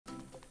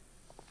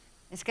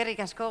Eskerrik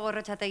asko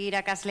Gorrotxategi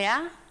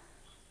irakaslea.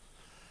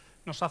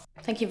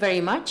 Thank you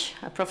very much,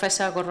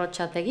 Professor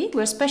Gorrotxategi.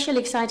 We're especially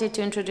excited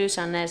to introduce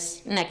our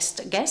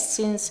next guest,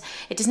 since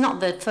it is not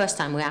the first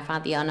time we have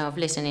had the honor of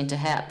listening to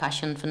her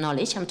passion for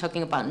knowledge. I'm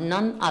talking about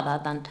none other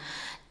than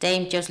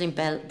Dame Jocelyn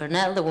Bell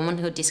Burnell, the woman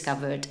who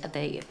discovered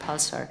the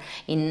pulsar.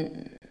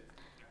 In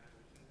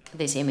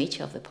this image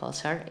of the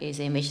pulsar is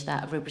the image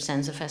that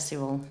represents the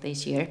festival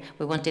this year.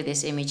 We wanted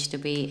this image to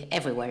be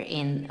everywhere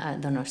in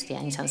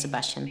Donostia, in San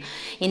Sebastian.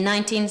 In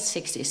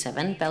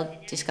 1967, Bell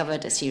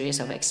discovered a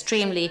series of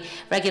extremely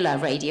regular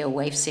radio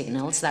wave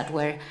signals that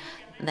were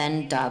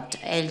then dubbed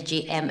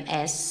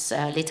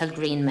LGMS, Little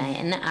Green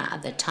Men,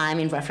 at the time,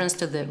 in reference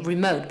to the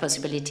remote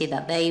possibility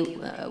that they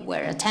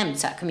were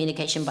attempts at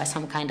communication by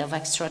some kind of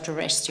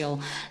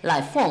extraterrestrial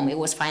life form. It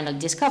was finally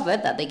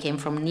discovered that they came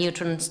from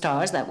neutron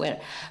stars that were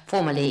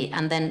formerly,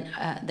 and then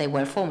they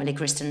were formerly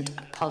christened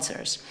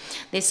pulsars.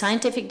 This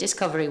scientific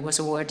discovery was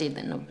awarded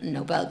the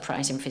Nobel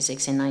Prize in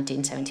Physics in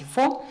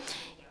 1974.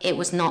 It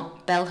was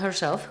not Bell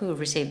herself who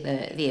received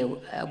the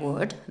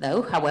award,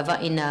 though. However,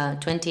 in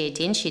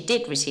 2018, she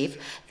did receive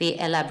the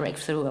Ella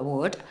Breakthrough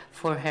Award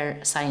for her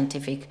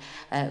scientific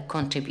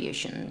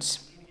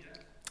contributions.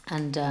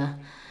 And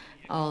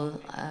all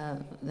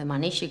the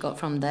money she got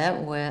from there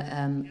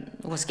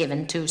was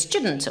given to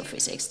students of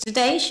physics.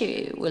 Today,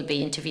 she will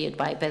be interviewed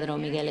by Pedro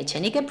Miguel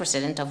Etxenike,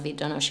 president of the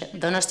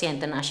Donostia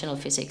International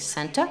Physics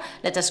Center.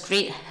 Let us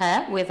greet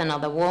her with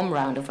another warm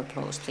round of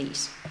applause,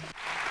 please.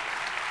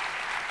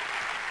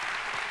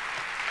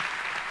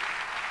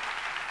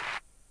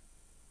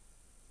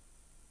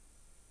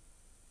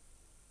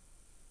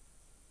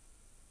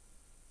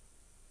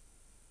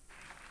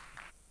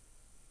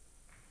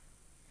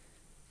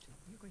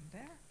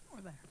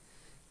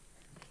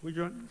 Which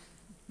one?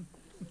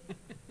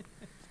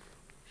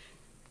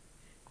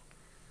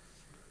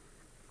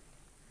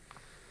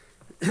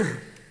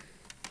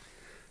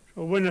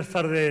 So, buenas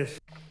tardes.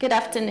 Good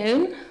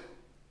afternoon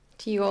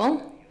to you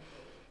all.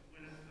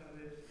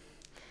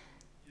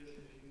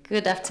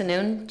 Good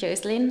afternoon,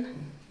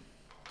 Jocelyn.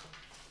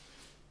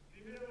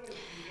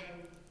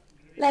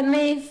 Let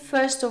me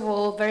first of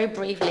all very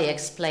briefly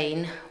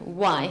explain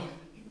why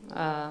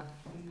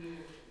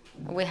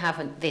we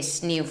have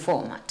this new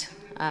format.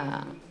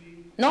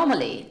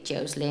 Normally,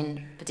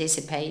 Jocelyn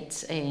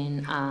participates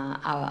in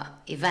our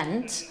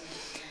events,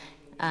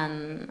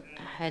 and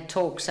her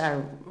talks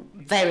are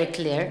very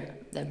clear,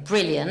 they're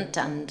brilliant,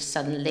 and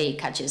suddenly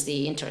catches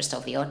the interest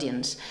of the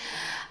audience.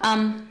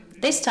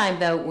 This time,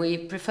 though, we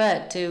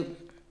prefer to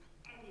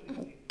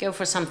go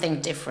for something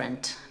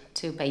different,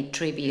 to pay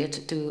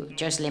tribute to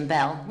Jocelyn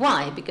Bell.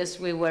 Why? Because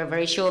we were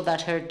very sure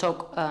that her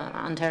talk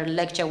and her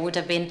lecture would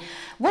have been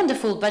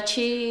wonderful, but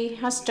she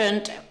has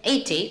turned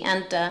 80,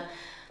 and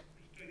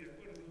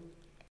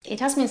it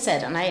has been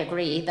said, and I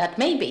agree, that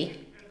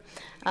maybe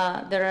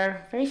there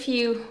are very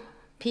few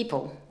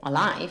people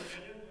alive,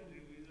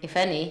 if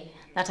any,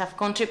 that have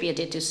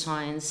contributed to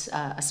science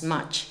as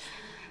much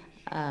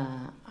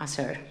as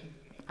her.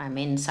 I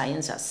mean,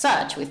 science as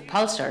such, with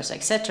pulsars,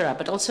 etc.,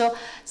 but also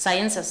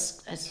science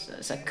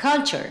as a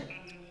culture,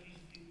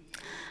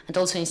 and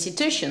also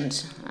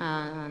institutions.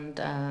 And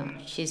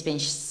she's been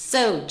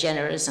so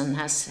generous and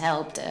has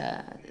helped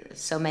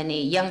so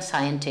many young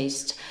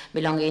scientists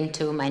belonging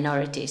to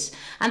minorities.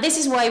 And this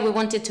is why we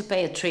wanted to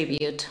pay a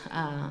tribute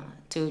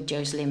to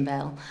Jocelyn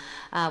Bell.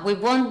 We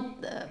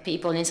want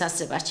people in San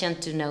Sebastian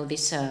to know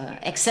this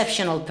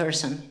exceptional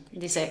person,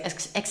 this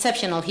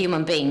exceptional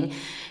human being.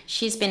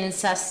 She's been in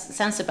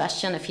San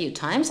Sebastian a few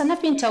times, and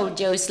I've been told,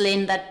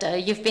 Jocelyn, that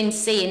you've been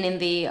seen in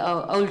the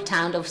old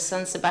town of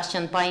San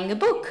Sebastian buying a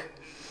book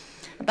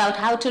about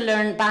how to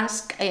learn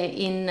Basque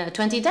in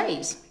 20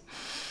 days.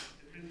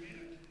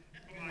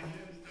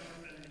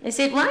 Is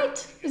it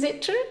right? Is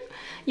it true?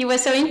 You were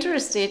so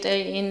interested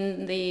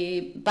in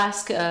the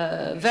Basque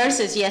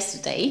verses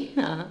yesterday,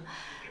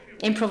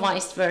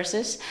 improvised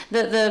verses.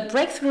 The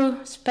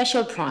Breakthrough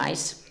Special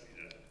Prize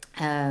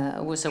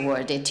was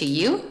awarded to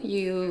you.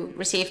 You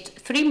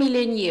received $3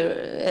 million.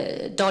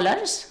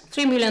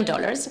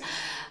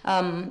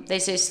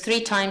 This is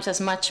 3 times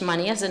as much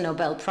money as the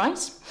Nobel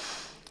Prize.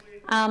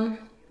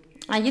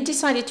 And you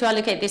decided to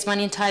allocate this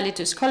money entirely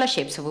to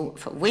scholarships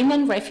for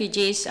women,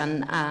 refugees,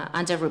 and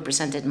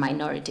underrepresented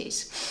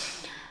minorities.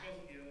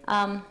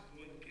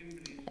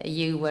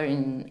 You were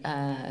in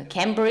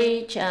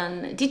Cambridge,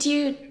 and did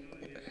you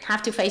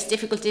have to face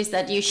difficulties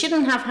that you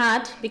shouldn't have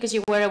had because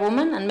you were a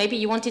woman, and maybe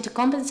you wanted to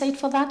compensate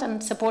for that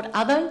and support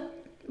other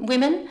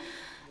women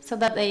so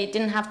that they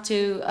didn't have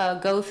to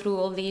go through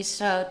all these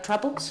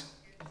troubles?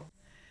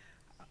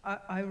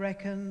 I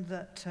reckon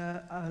that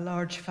a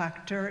large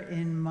factor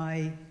in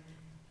my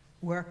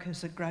work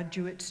as a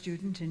graduate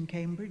student in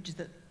Cambridge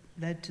that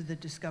led to the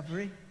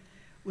discovery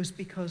was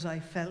because I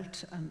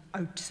felt an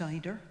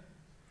outsider.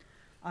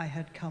 I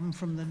had come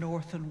from the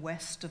north and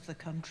west of the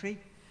country,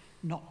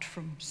 not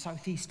from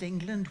southeast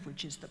England,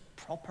 which is the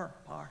proper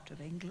part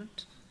of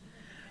England.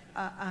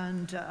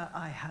 And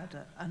I had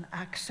an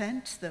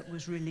accent that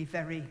was really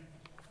very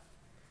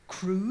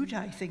crude,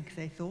 I think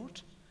they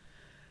thought.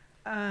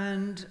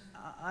 And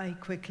I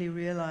quickly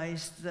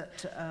realized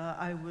that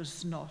I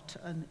was not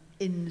an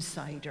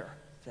insider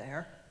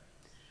there.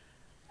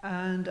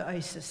 And I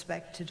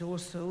suspected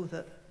also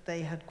that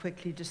they had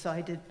quickly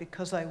decided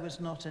because I was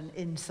not an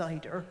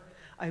insider,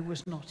 I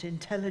was not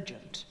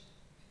intelligent.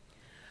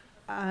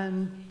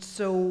 And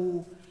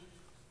so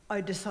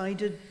I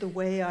decided the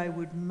way I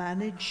would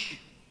manage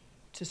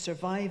to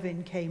survive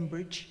in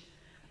Cambridge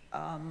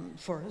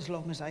for as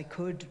long as I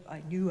could.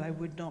 I knew I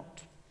would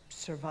not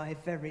survive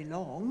very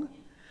long.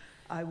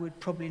 I would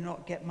probably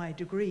not get my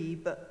degree,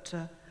 but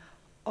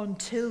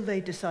until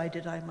they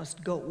decided I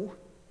must go,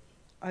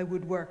 I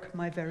would work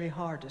my very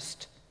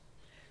hardest,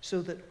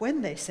 so that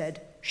when they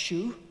said,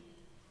 shoo,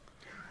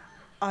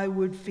 I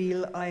would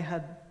feel I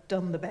had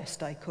done the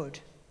best I could,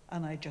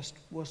 and I just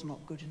was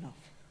not good enough.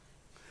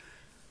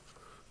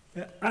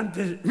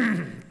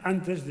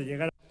 Antes de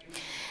llegar.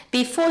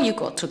 Before you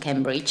got to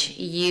Cambridge,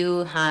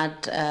 you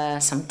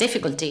had some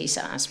difficulties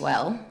as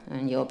well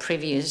in your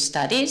previous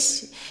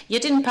studies. You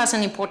didn't pass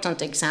an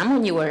important exam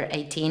when you were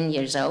 18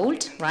 years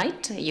old,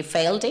 right? You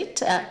failed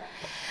it.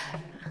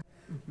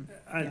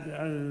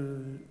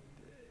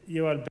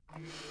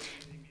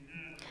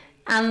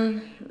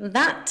 And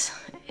that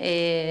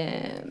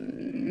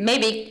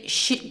maybe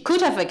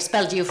could have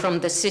expelled you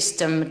from the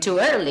system too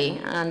early.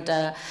 And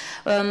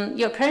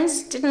your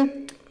parents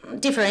didn't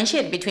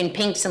differentiate between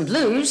pinks and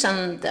blues,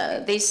 and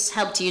this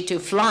helped you to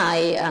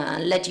fly,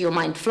 let your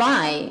mind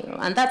fly.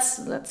 And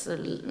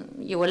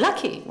you were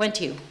lucky,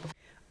 weren't you?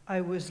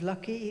 I was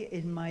lucky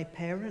in my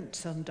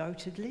parents,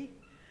 undoubtedly.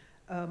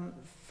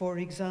 For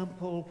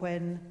example,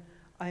 when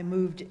I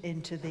moved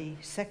into the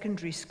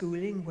secondary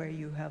schooling, where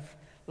you have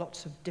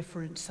lots of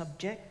different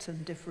subjects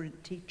and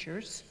different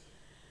teachers,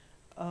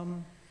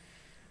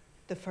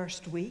 the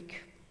first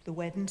week, the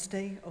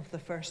Wednesday of the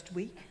first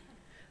week,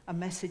 a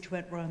message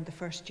went round the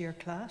first year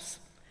class: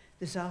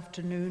 this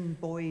afternoon,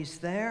 boys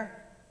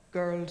there,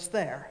 girls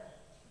there.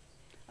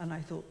 And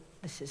I thought,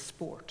 this is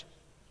sport.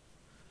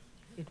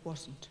 It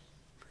wasn't.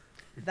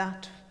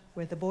 That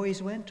where the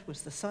boys went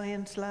was the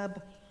science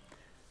lab.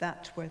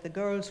 That where the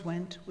girls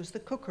went was the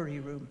cookery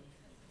room.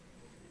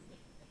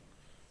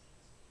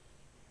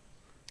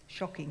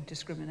 Shocking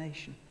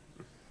discrimination.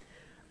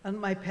 And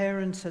my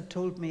parents had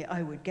told me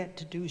I would get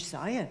to do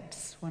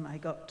science when I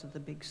got to the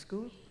big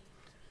school.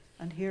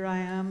 And here I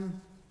am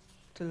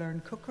to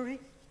learn cookery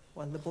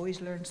while the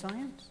boys learn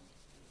science.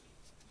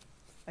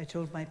 I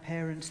told my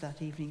parents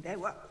that evening, they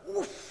were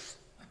oof.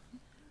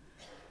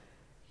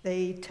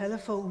 They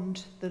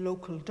telephoned the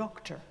local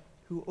doctor,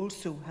 who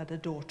also had a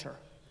daughter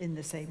in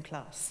the same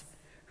class,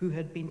 who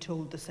had been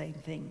told the same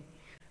thing.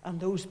 And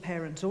those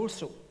parents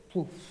also,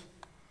 poof.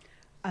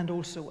 And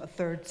also a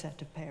third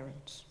set of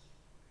parents.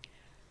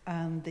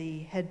 And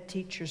the head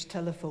teacher's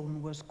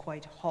telephone was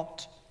quite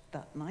hot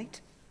that night.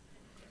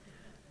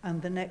 And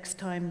the next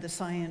time the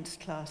science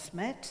class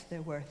met,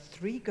 there were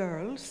 3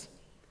 girls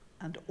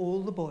and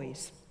all the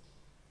boys.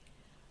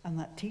 And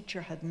that teacher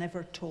had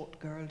never taught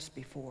girls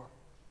before.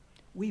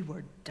 We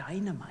were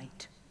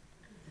dynamite.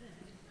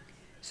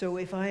 So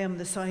if I am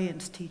the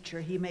science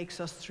teacher, he makes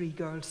us 3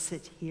 girls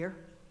sit here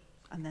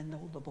and then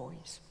all the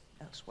boys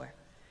elsewhere,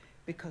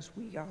 because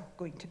we are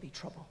going to be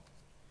trouble.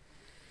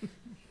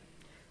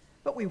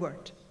 But we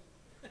weren't.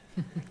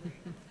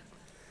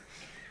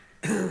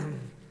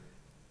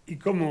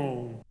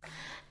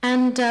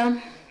 And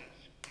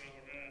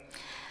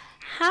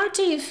how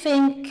do you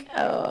think,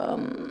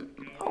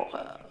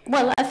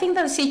 well, I think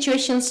that the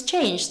situation's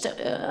changed.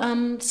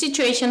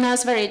 Situation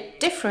is very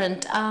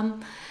different.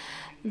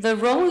 The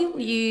role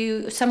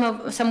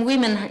some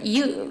women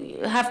you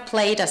have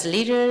played as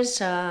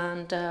leaders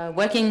and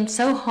working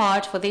so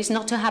hard for this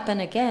not to happen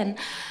again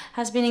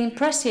has been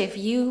impressive.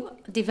 You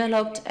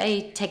developed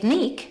a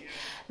technique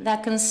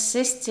that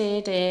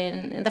consisted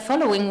in the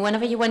following: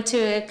 whenever you went to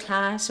a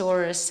class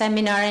or a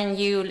seminar and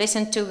you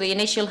listened to the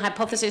initial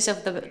hypothesis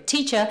of the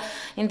teacher,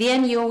 in the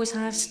end you always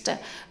asked,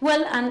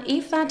 well, and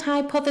if that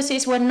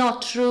hypothesis were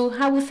not true,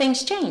 how would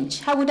things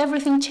change? How would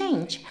everything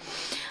change?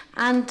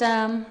 And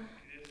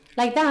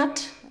like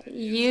that,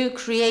 you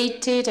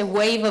created a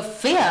wave of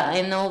fear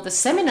in all the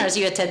seminars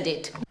you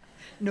attended.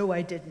 No,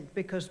 I didn't,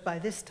 because by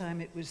this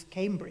time it was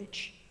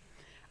Cambridge.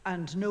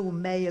 And no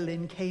male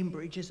in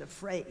Cambridge is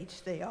afraid.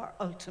 They are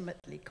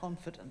ultimately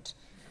confident.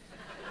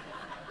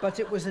 But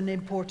it was an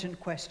important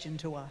question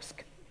to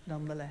ask,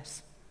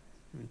 nonetheless.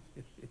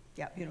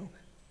 Yeah, you know,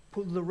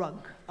 pull the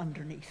rug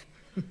underneath.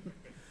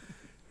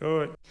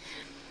 Good.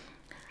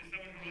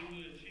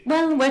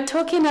 Well, we're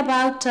talking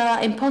about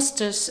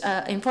imposter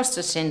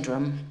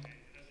syndrome.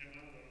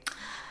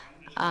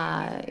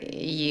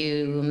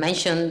 You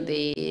mentioned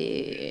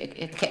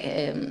the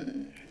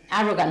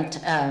arrogant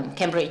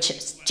Cambridge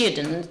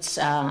students,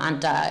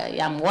 and I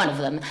am one of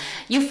them.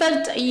 You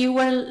felt you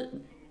were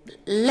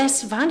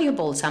less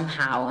valuable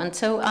somehow, and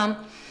so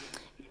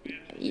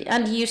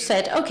and you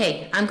said,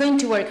 okay, I'm going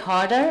to work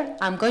harder,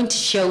 I'm going to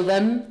show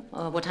them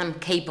what I'm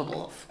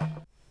capable of.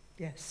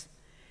 Yes.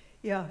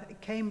 Yeah,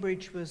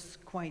 Cambridge was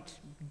quite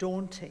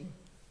daunting.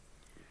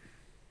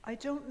 I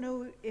don't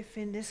know if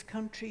in this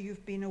country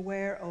you've been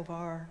aware of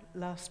our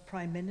last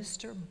Prime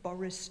Minister,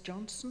 Boris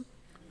Johnson.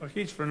 Well,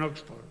 he's from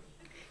Oxford.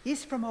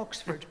 He's from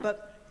Oxford,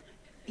 but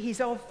he's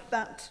of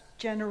that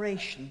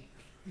generation.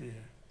 Yeah.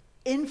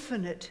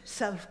 Infinite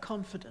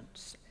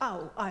self-confidence.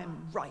 Oh, I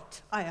am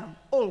right. I am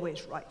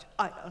always right.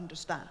 I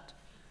understand.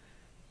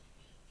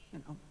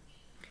 You know.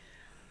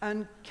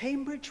 And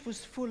Cambridge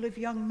was full of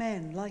young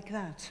men like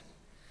that.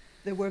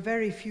 There were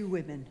very few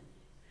women,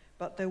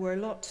 but there were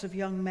lots of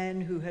young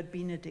men who had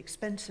been at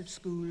expensive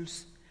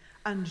schools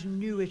and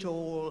knew it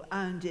all,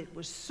 and it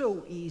was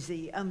so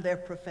easy, and their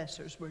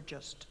professors were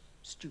just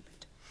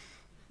stupid.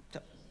 So,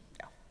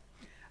 yeah.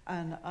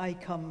 And I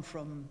come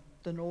from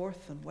the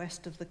north and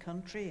west of the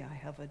country. I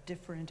have a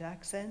different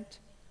accent.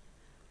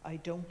 I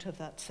don't have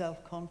that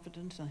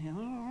self-confidence.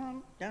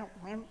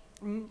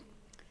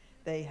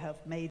 They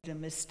have made a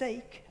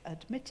mistake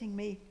admitting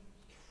me.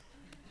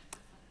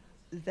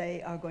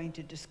 They are going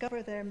to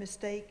discover their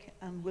mistake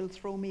and will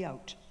throw me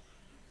out.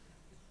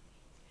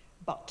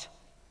 But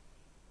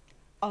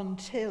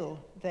until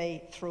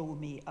they throw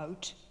me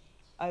out,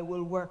 I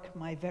will work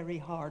my very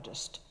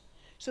hardest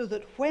so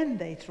that when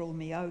they throw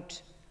me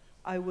out,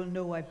 I will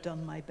know I've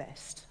done my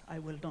best. I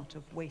will not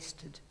have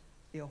wasted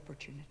the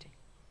opportunity.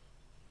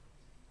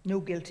 No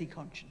guilty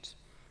conscience.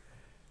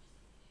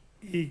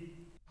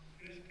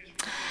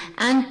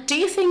 And do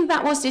you think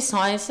that was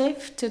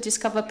decisive to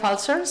discover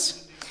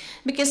pulsars?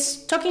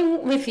 Because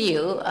talking with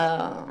you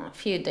a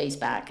few days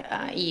back,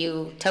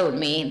 you told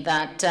me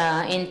that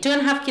in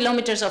 2.5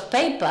 kilometers of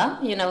paper,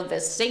 you know, the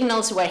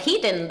signals were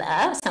hidden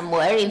there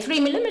somewhere in 3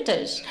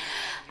 millimeters.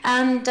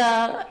 And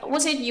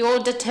was it your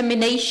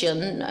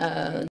determination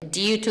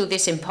due to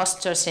this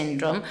imposter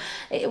syndrome?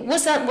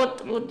 Was that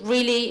what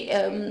really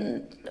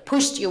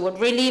pushed you, what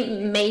really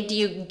made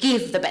you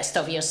give the best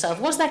of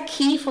yourself? Was that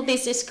key for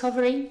this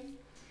discovery?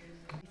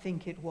 I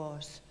think it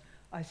was.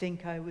 I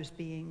think I was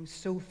being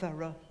so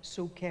thorough,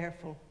 so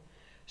careful,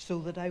 so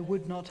that I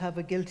would not have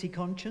a guilty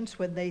conscience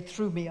when they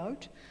threw me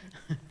out,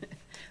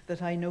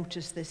 that I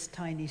noticed this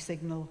tiny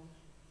signal,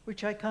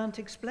 which I can't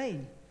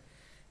explain.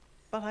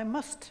 But I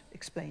must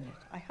explain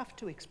it. I have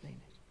to explain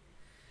it.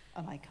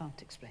 And I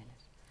can't explain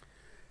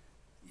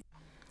it.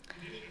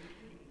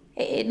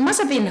 It must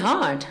have been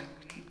hard.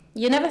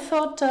 You never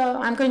thought,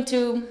 I'm going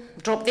to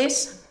drop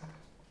this,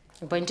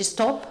 I'm going to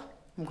stop,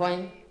 I'm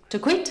going to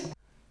quit?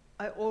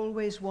 I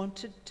always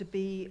wanted to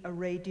be a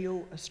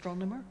radio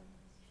astronomer.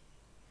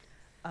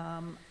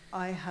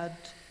 I had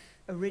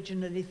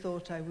originally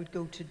thought I would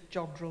go to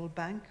Jodrell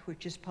Bank,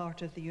 which is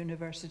part of the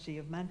University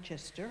of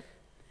Manchester,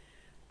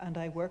 and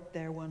I worked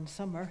there one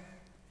summer.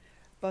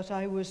 But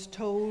I was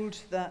told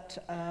that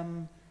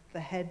the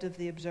head of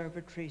the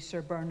observatory,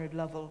 Sir Bernard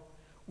Lovell,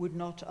 would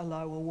not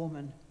allow a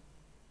woman,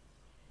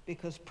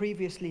 because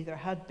previously there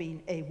had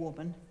been a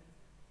woman,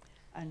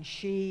 and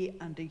she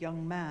and a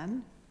young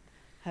man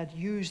had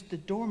used the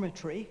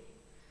dormitory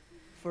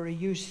for a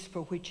use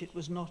for which it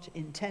was not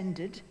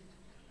intended.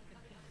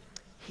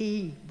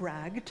 He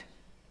bragged.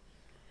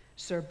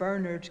 Sir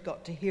Bernard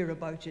got to hear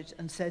about it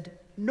and said,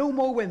 "No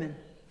more women."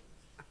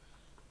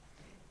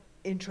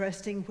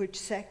 Interesting which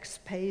sex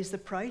pays the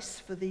price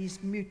for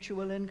these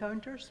mutual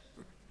encounters.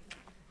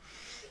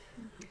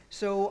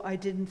 So I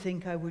didn't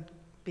think I would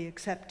be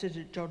accepted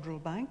at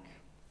Jodrell Bank.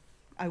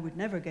 I would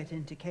never get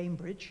into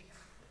Cambridge.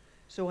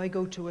 So I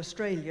go to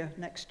Australia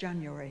next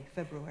January,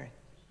 February.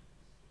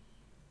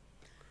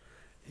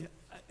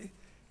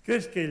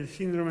 ¿Crees que el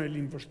síndrome del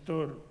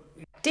impostor?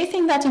 Do you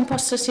think that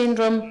imposter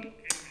syndrome,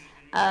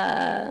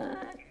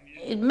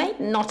 it may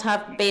not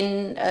have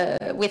been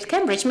with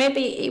Cambridge?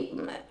 Maybe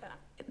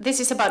this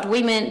is about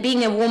women,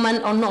 being a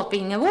woman or not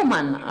being a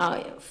woman,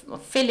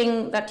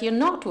 feeling that you're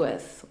not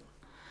worth.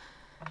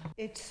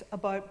 It's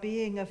about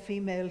being a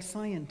female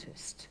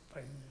scientist.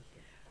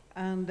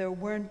 And there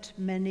weren't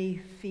many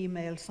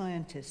female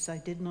scientists. I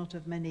did not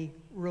have many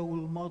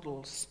role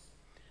models.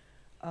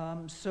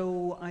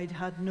 So I'd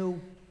had no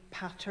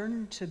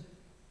pattern to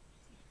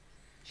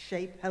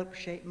help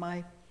shape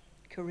my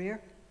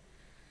career.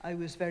 I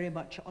was very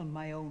much on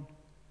my own.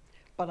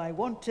 But I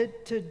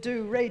wanted to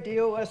do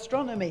radio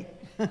astronomy.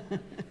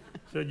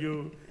 So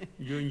you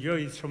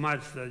enjoy it so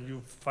much that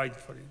you fight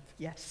for it.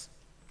 Yes.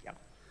 Yeah.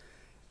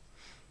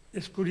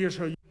 Es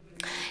curioso.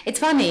 It's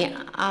funny,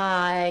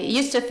 I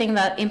used to think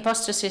that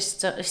imposter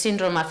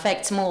syndrome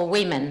affects more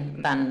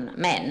women than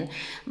men,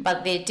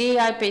 but the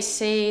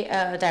DIPC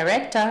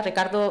director,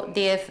 Ricardo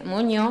Diez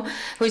Muñoz,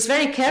 who is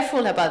very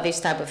careful about this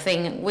type of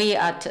thing, we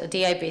at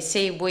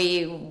DIPC,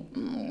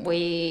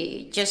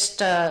 we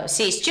just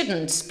see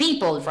students,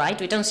 people, right?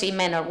 We don't see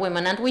men or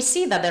women, and we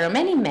see that there are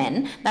many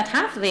men that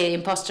have the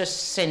imposter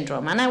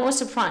syndrome, and I was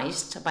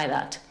surprised by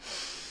that.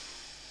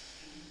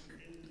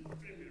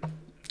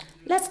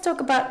 Let's talk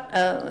about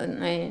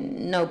a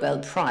Nobel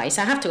Prize.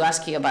 I have to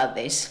ask you about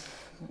this.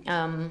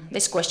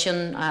 This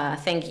question, I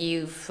think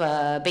you've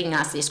been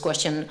asked this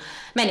question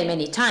many,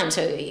 many times,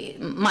 so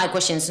my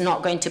question is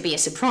not going to be a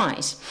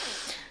surprise.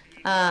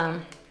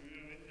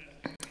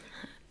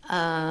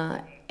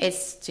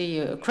 it's to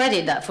your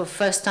credit that for the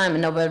first time a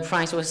Nobel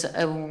Prize was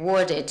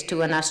awarded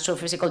to an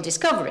astrophysical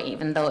discovery,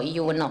 even though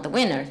you were not the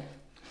winner.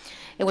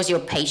 It was your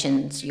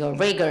patience, your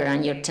rigor,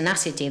 and your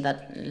tenacity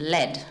that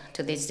led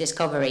to this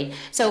discovery.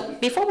 So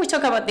before we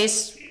talk about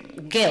this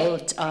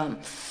guilt,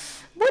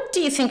 what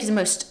do you think is the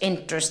most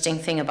interesting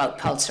thing about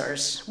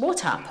pulsars?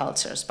 What are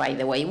pulsars, by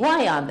the way?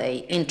 Why are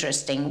they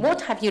interesting?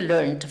 What have you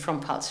learned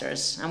from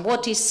pulsars? And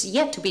what is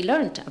yet to be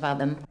learned about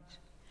them?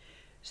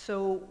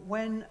 So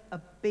when a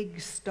big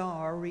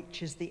star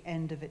reaches the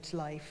end of its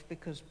life,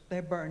 because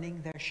they're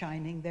burning, they're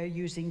shining, they're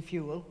using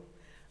fuel,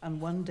 and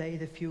one day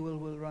the fuel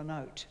will run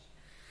out.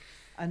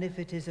 And if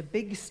it is a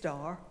big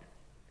star,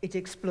 it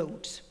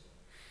explodes,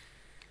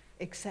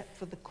 except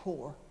for the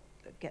core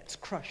that gets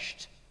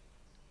crushed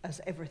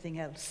as everything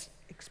else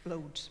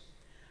explodes.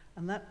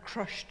 And that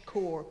crushed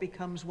core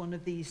becomes one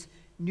of these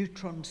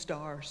neutron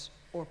stars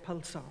or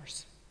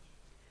pulsars.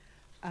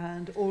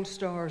 And all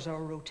stars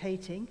are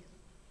rotating,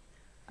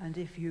 and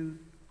if you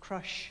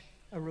crush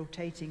a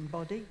rotating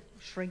body,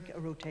 shrink a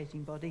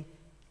rotating body,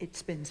 it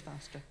spins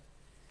faster.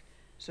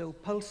 So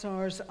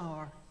pulsars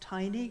are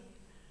tiny,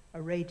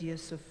 a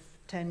radius of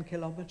 10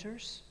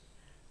 kilometers,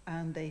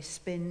 and they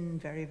spin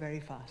very, very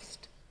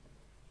fast.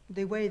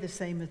 They weigh the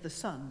same as the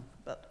sun,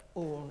 but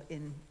all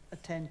in a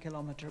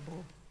 10-kilometer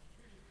ball.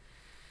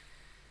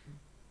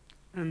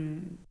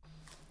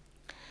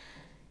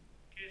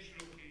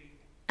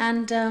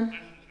 And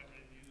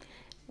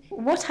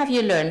what have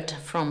you learned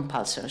from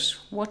pulsars?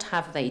 What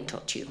have they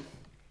taught you?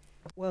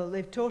 Well,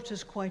 they've taught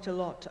us quite a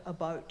lot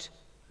about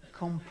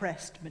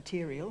compressed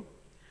material,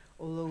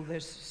 although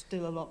there's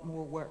still a lot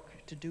more work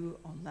to do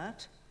on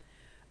that.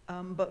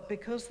 But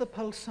because the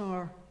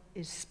pulsar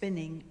is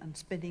spinning and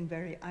spinning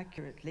very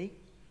accurately,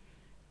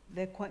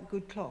 they're quite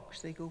good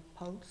clocks. They go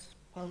pulse,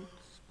 pulse,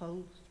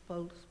 pulse,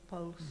 pulse,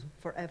 pulse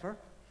forever.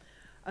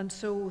 And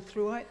so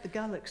throughout the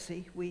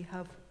galaxy, we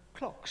have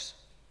clocks,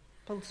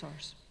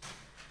 pulsars.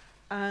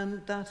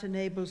 And that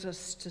enables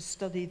us to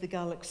study the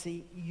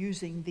galaxy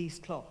using these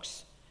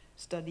clocks,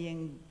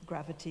 studying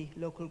gravity,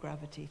 local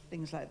gravity,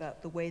 things like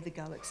that, the way the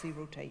galaxy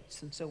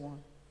rotates and so on.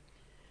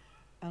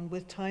 And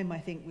with time, I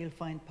think we'll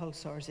find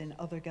pulsars in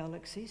other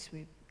galaxies.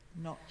 We've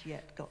not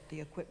yet got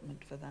the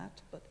equipment for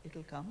that, but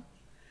it'll come.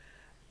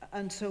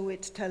 And so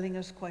it's telling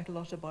us quite a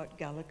lot about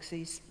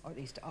galaxies, or at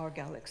least our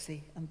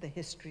galaxy, and the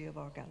history of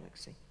our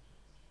galaxy.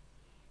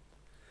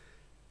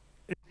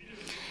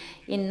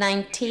 In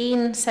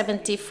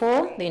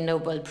 1974, the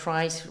Nobel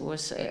Prize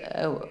was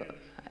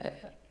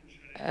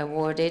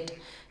awarded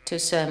to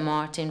Sir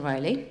Martin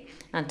Rayleigh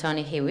and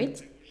Tony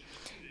Hewitt.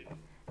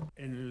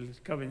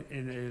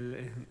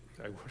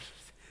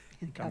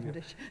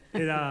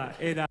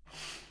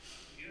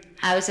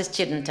 I was a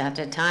student at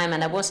the time,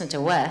 and I wasn't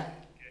aware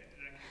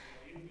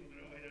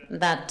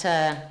that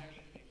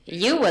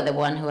you were the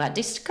one who had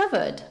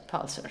discovered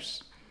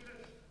pulsars.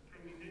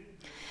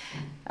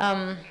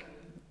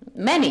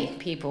 Many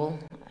people,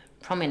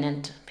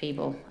 prominent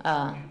people,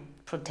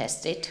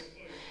 protested.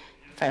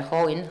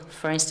 Verhoeven,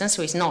 for instance,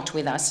 who is not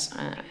with us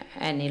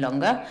any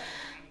longer.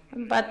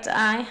 But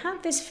I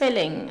had this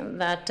feeling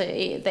that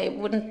they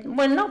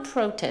were not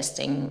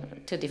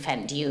protesting to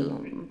defend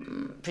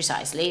you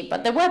precisely,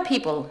 but there were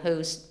people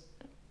who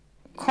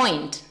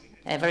coined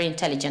a very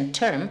intelligent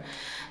term,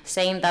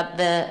 saying that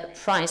the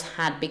prize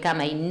had become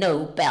a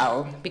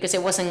Nobel because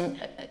it wasn't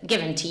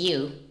given to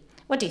you.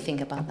 What do you think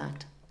about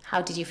that?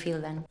 How did you feel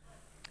then?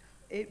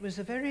 It was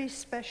a very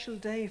special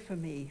day for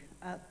me.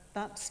 At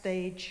that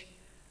stage,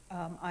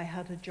 I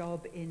had a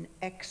job in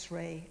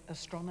X-ray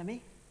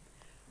astronomy,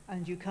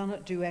 and you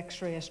cannot do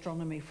X-ray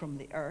astronomy from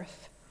the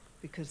Earth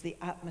because the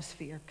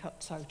atmosphere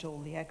cuts out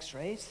all the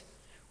X-rays,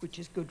 which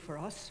is good for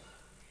us.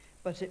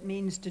 But it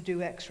means to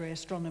do X-ray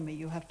astronomy,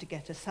 you have to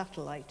get a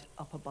satellite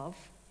up above.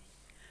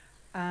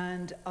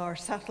 And our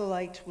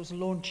satellite was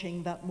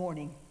launching that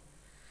morning.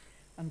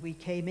 And we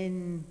came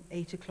in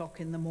 8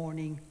 o'clock in the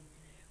morning.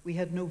 We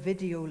had no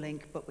video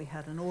link, but we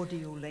had an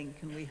audio link,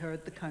 and we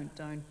heard the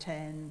countdown,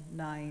 10,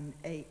 9,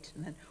 8,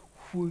 and then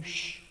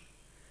whoosh,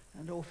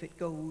 and off it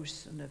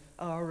goes. And an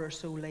hour or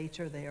so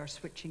later, they are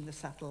switching the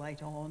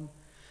satellite on,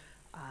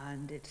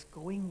 and it's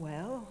going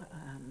well.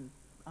 And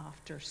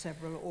after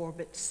several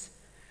orbits,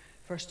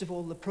 first of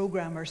all, the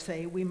programmers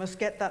say, we must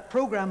get that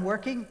program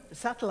working, the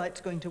satellite's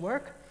going to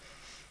work.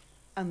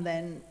 And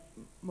then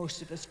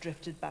most of us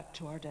drifted back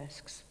to our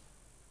desks.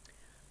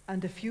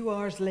 And a few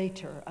hours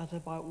later, at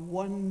about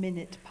 1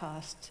 minute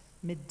past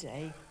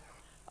midday,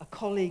 a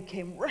colleague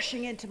came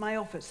rushing into my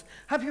office.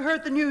 Have you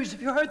heard the news?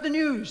 Have you heard the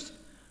news?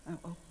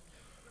 Oh,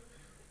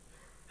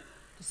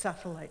 the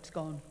satellite's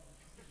gone.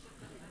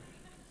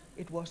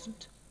 It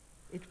wasn't.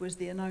 It was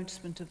the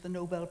announcement of the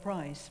Nobel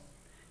Prize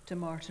to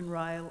Martin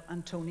Ryle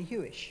and Tony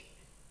Hewitt.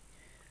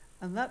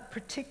 And that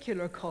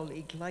particular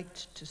colleague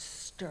liked to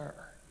stir.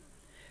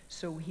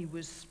 So he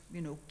was,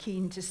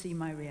 keen to see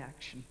my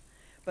reaction.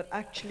 But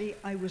actually,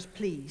 I was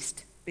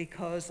pleased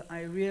because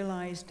I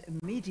realized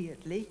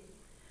immediately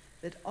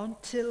that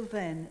until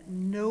then,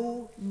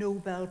 no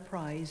Nobel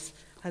Prize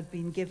had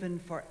been given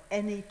for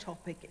any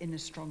topic in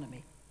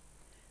astronomy.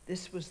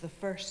 this was the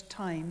first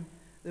time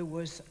there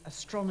was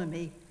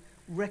astronomy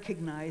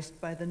recognized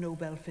by the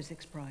Nobel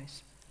Physics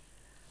Prize.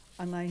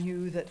 And I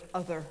knew that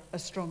other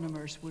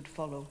astronomers would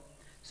follow.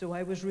 So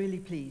I was really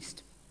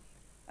pleased.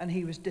 And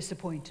he was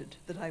disappointed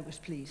that I was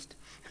pleased.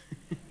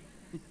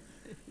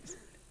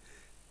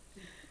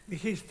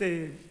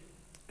 Dijiste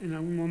en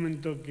algún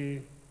momento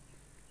que...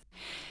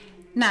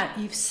 Now,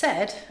 you've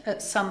said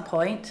at some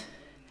point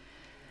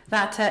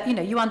that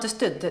you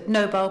understood that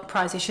Nobel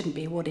Prizes shouldn't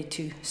be awarded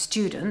to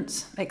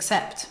students,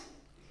 except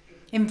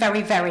in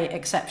very, very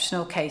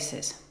exceptional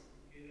cases.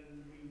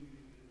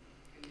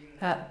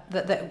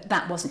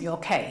 That wasn't your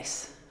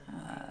case.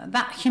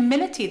 That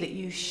humility that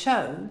you've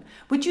shown,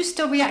 would you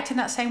still react in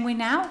that same way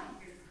now?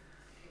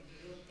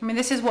 I mean,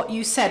 this is what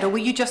you said, or were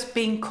you just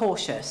being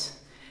cautious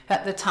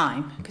at the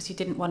time because you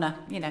didn't want to,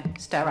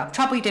 stir up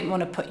trouble, you didn't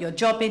want to put your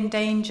job in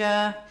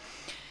danger?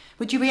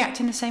 Would you react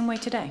in the same way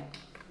today?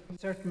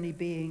 Certainly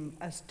being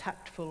as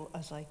tactful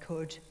as I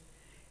could,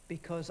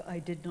 because I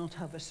did not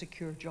have a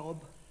secure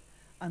job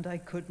and I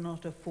could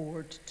not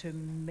afford to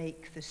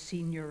make the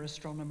senior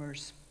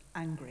astronomers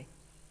angry.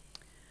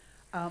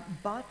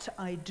 But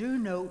I do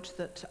note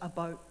that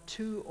about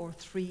 2 or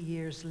 3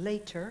 years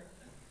later,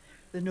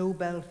 the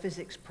Nobel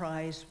Physics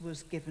Prize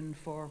was given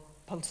for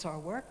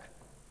pulsar work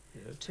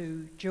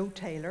to Joe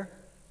Taylor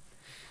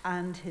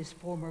and his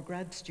former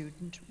grad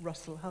student,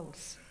 Russell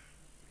Hulse.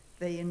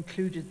 They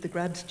included the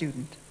grad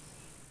student.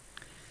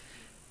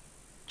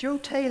 Joe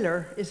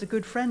Taylor is a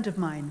good friend of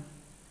mine,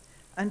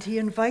 and he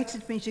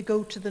invited me to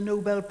go to the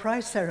Nobel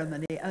Prize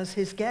ceremony as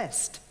his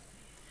guest.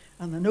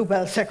 And the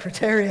Nobel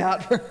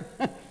Secretariat were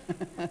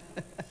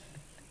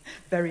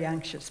very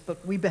anxious,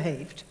 but we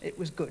behaved. It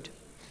was good.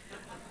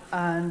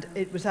 And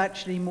it was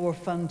actually more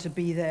fun to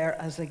be there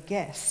as a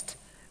guest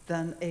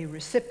than a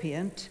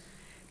recipient,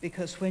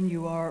 because when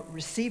you are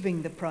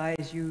receiving the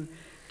prize, you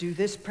do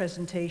this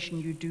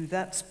presentation, you do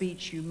that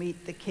speech, you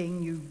meet the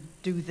king, you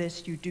do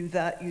this, you do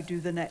that, you do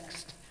the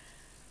next.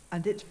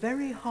 And it's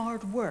very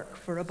hard work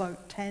for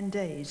about 10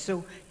 days,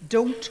 so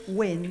don't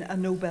win a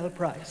Nobel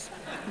Prize.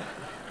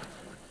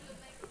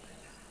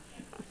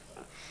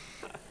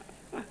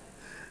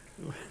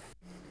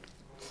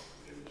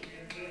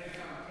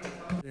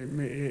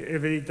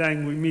 Every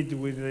time we meet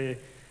with the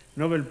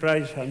Nobel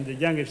Prize and the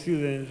young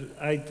students,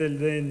 I tell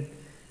them,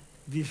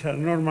 these are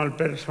normal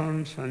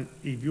persons, and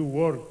if you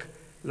work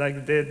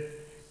like that,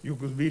 you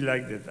could be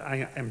like that.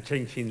 I am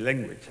changing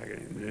language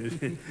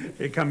again.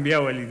 He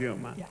cambiado el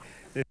idioma. Yeah.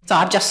 So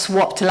I've just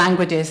swapped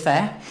languages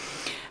there.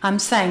 I'm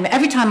saying that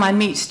every time I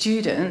meet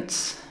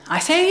students, I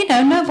say,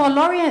 Nobel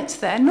laureates,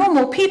 they're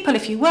normal people.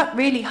 If you work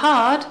really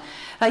hard,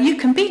 you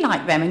can be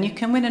like them and you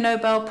can win a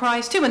Nobel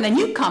Prize too. And then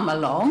you come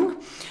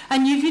along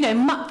and you've,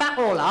 mucked that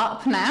all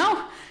up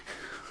now.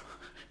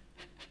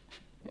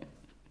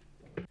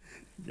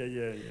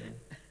 Yeah.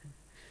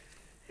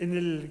 En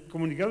el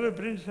comunicado de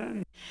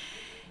prensa...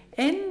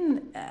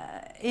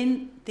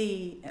 In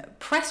the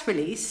press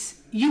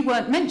release, you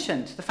weren't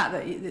mentioned. The fact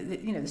that,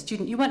 the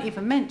student, you weren't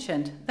even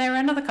mentioned. There are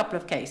another couple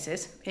of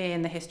cases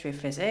in the history of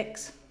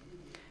physics.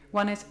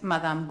 One is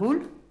Madame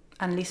Gould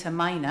and Lisa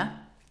Meitner.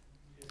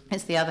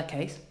 It's the other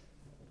case.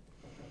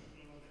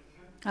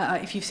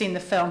 If you've seen the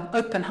film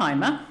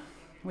Oppenheimer,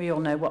 we all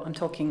know what I'm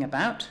talking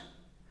about.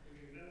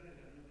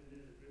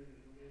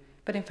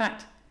 But in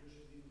fact,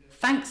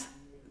 thanks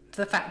to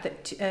the fact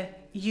that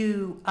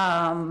you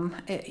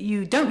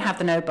don't have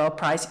the Nobel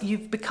Prize,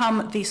 you've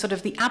become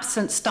the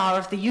absent star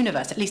of the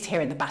universe, at least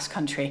here in the Basque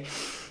Country.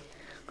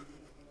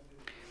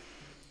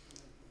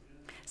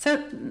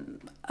 So,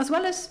 as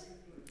well as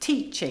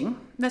teaching,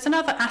 there's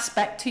another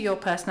aspect to your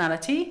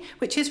personality,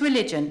 which is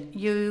religion.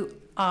 You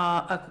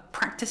are a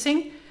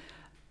practicing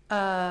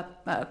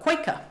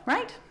Quaker,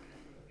 right?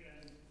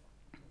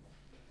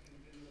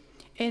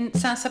 In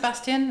San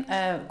Sebastian,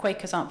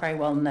 Quakers aren't very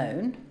well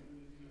known.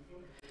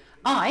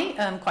 I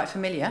am quite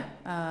familiar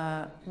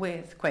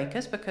with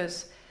Quakers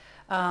because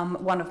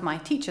one of my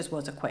teachers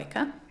was a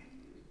Quaker.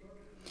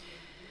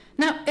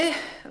 Now,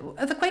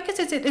 the Quakers,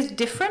 is it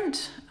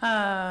different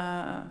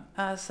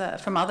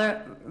from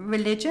other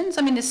religions?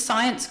 I mean, has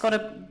science got a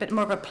bit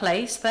more of a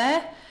place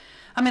there?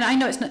 I mean, I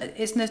know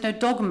there's no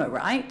dogma,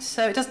 right?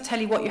 So it doesn't tell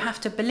you what you have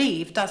to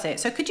believe, does it?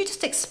 So could you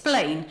just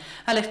explain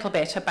a little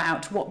bit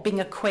about what being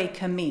a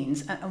Quaker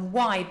means and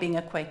why being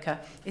a Quaker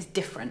is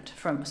different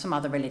from some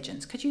other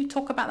religions? Could you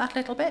talk about that a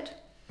little bit?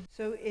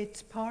 So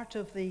it's part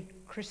of the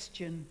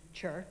Christian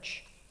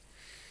church,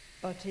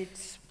 but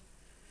it's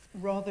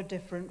rather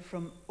different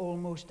from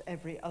almost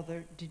every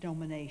other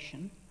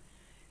denomination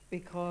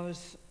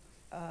because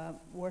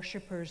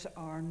worshippers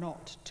are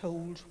not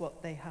told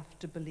what they have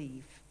to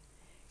believe.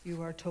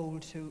 You are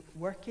told to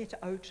work it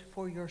out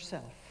for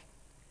yourself.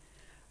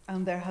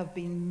 And there have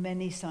been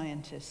many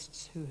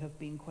scientists who have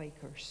been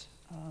Quakers.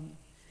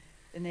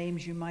 The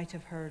names you might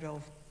have heard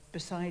of,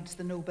 besides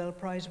the Nobel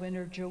Prize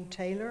winner Joe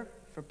Taylor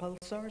for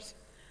pulsars,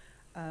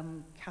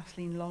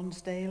 Kathleen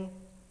Lonsdale,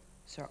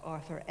 Sir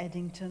Arthur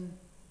Eddington,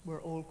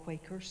 were all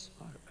Quakers.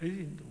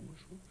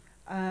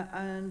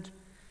 And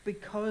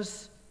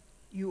because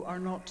you are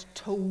not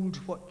told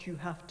what you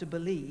have to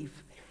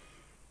believe,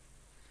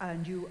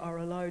 and you are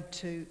allowed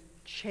to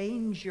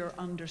change your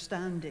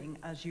understanding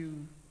as you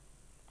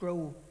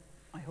grow,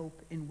 I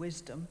hope, in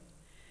wisdom.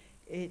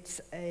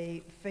 It's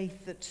a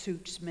faith that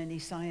suits many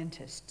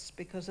scientists,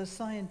 because as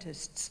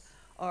scientists,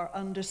 our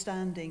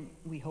understanding,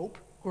 we hope,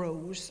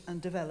 grows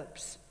and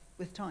develops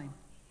with time.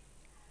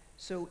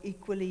 So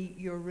equally,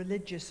 your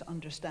religious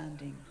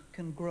understanding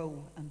can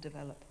grow and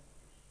develop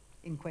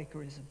in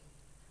Quakerism.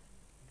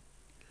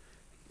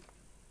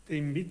 Te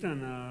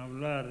invitan a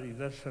hablar y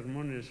dar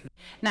sermones.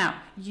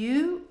 Now,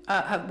 you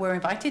were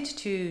invited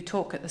to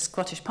talk at the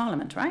Scottish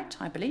Parliament, right,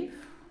 I believe?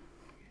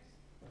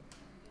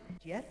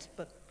 Yet,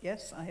 but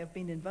yes, I have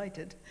been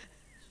invited.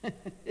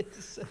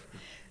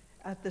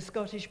 At the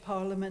Scottish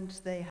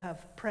Parliament, they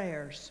have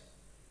prayers,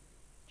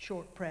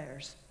 short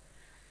prayers,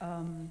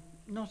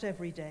 not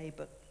every day,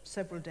 but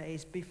several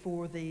days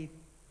before the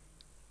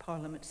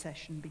Parliament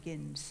session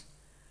begins.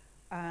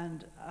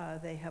 And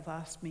they have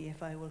asked me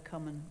if I will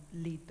come and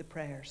lead the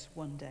prayers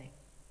one day.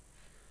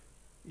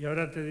 Y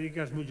ahora te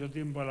dedicas mucho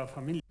tiempo a la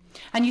familia.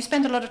 And you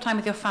spend a lot of time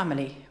with your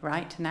family,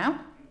 right, now?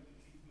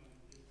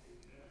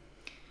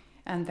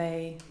 And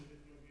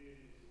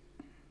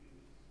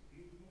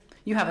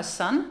you have a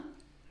son?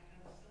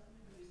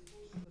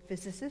 A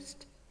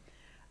physicist,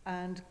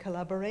 and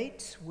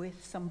collaborates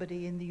with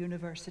somebody in the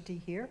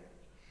university here.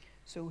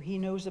 So he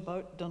knows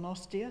about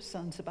Donostia,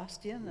 San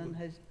Sebastian, and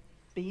has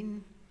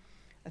been,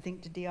 I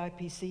think, to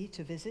DIPC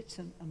to visit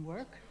and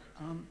work.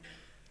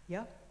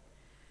 Yeah.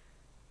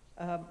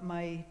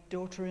 My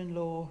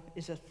daughter-in-law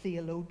is a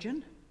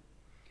theologian,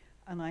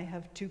 and I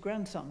have 2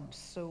 grandsons.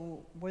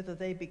 So whether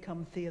they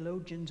become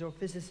theologians or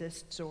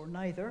physicists or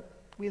neither,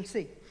 we'll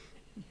see.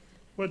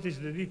 What is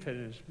the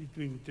difference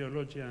between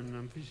theologian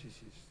and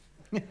physicist?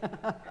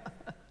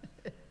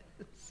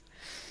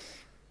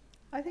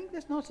 I think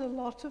there's not a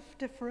lot of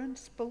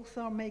difference. Both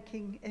are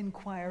making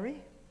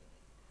inquiry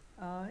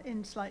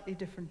in slightly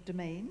different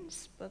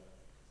domains, but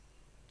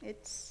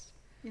it's,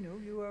 you know,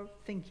 you are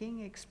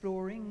thinking,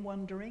 exploring,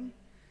 wondering,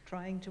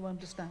 trying to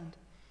understand.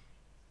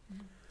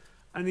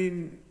 And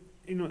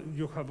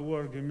you have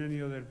worked in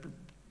many other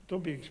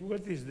topics.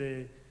 What is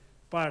the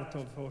part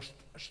of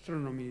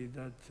astronomy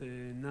that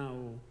now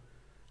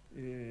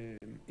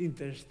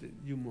interests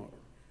you more?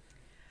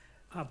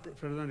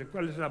 Perdone,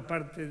 ¿cuál es la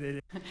parte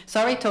de...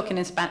 Sorry, talking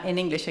in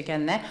English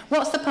again there.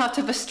 What's the part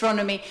of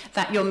astronomy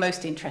that you're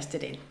most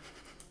interested in?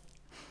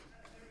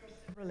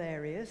 Several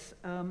areas.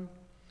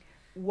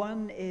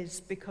 One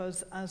is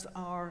because as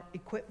our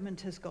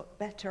equipment has got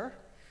better,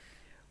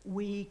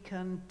 we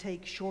can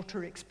take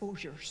shorter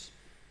exposures,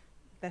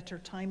 better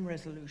time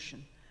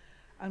resolution.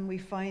 And we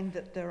find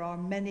that there are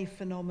many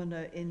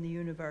phenomena in the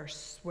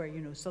universe where, you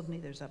know, suddenly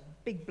there's a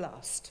big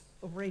blast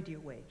of radio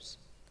waves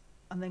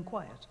and then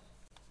quiet.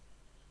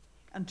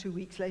 And 2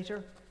 weeks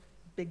later,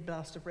 big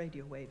blast of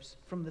radio waves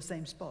from the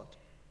same spot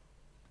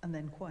and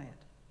then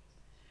quiet.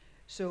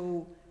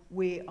 So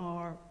we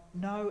are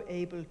now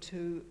able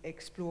to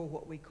explore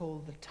what we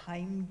call the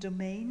time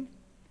domain.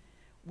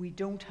 We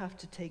don't have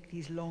to take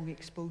these long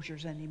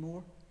exposures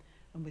anymore.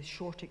 And with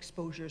short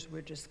exposures,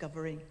 we're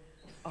discovering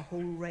a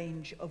whole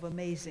range of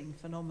amazing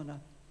phenomena.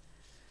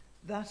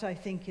 That, I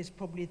think, is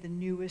probably the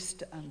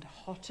newest and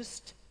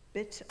hottest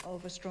bit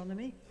of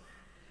astronomy.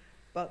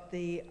 But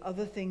the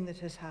other thing that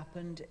has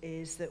happened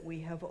is that we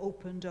have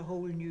opened a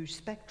whole new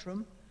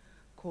spectrum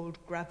called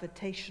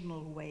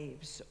gravitational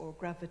waves or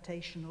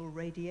gravitational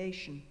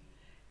radiation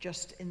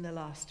just in the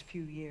last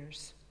few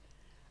years.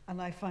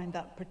 And I find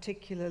that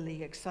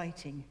particularly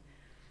exciting.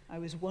 I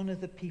was one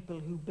of the people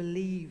who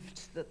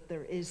believed that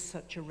there is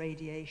such a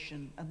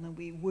radiation and that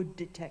we would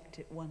detect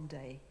it one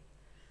day.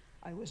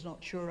 I was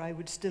not sure I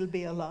would still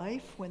be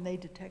alive when they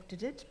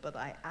detected it, but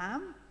I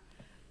am,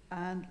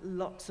 and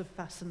lots of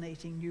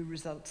fascinating new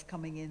results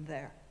coming in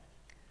there.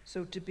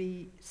 So to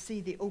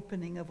see the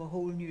opening of a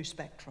whole new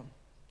spectrum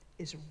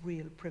is a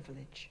real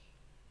privilege.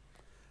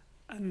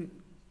 And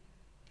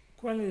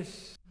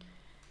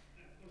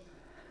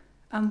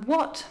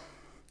what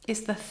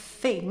is the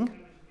thing,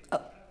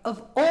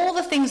 of all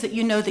the things that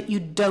you know that you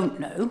don't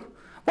know,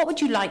 what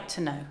would you like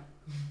to know?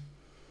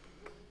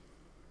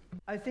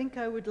 I think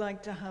I would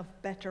like to have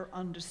better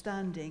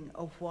understanding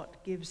of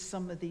what gives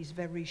some of these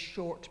very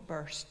short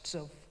bursts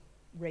of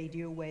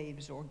radio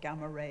waves or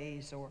gamma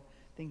rays or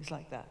things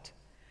like that.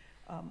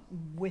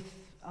 With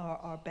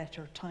our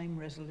better time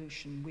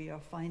resolution, we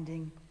are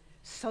finding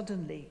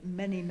suddenly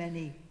many,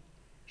 many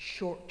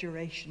short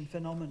duration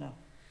phenomena.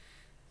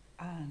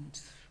 And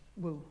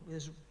well,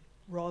 there's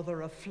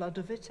rather a flood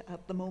of it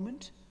at the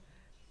moment,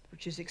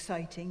 which is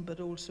exciting, but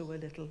also a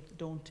little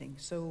daunting.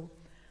 So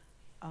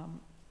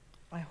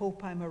I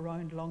hope I'm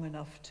around long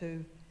enough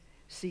to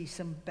see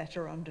some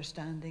better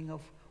understanding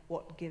of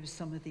what gives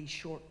some of these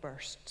short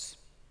bursts.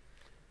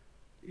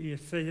 ¿Y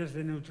estrellas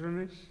de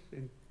neutrones?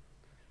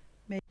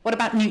 What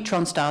about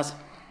neutron stars?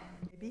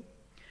 Maybe.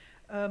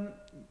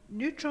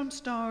 Neutron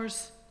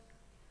stars,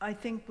 I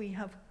think we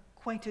have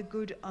quite a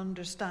good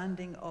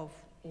understanding of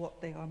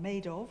what they are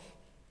made of.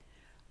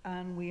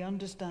 and we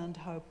understand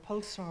how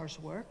pulsars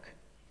work,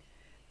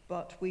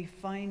 but we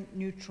find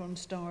neutron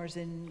stars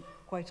in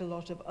quite a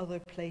lot of other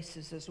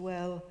places as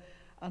well,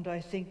 and I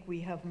think we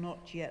have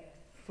not yet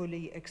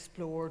fully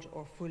explored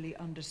or fully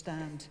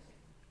understood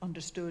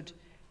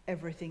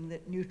everything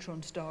that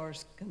neutron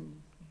stars can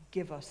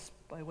give us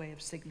by way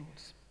of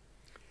signals.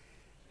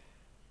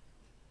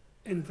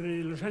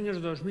 Entre los años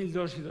 2002 y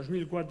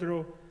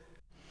 2004.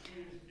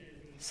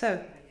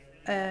 So,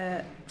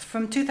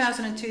 from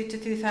 2002 to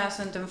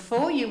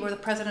 2004, you were the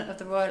president of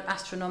the Royal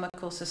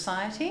Astronomical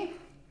Society,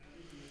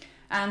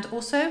 and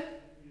also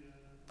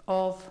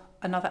of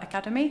another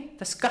academy,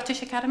 the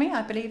Scottish Academy,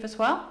 I believe, as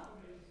well.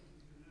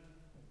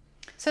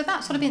 So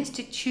that sort of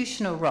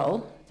institutional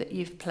role that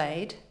you've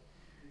played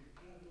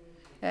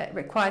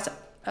requires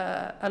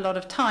a lot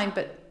of time,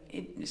 but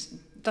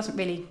it doesn't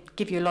really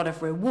give you a lot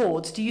of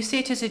rewards. Do you see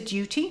it as a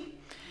duty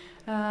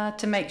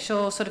to make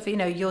sure, sort of, you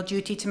know, your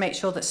duty to make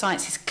sure that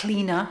science is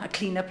cleaner, a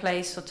cleaner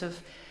place, sort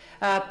of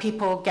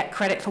people get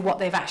credit for what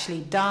they've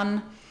actually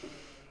done,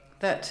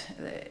 that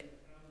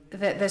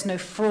there's no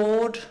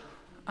fraud,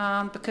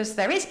 because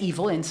there is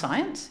evil in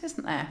science,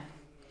 isn't there?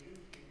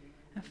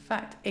 In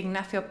fact,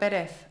 Ignacio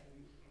Pérez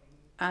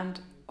and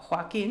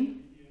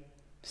Joaquin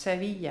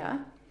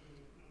Sevilla,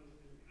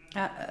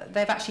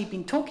 they've actually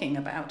been talking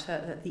about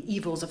the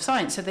evils of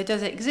science, so there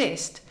does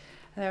exist.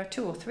 There are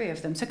 2 or 3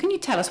 of them. So can you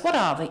tell us, what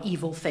are the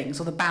evil things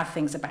or the bad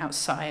things about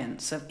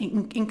science,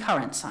 in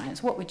current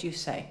science? What would you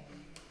say?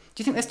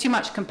 Do you think there's too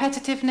much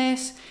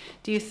competitiveness?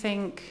 Do you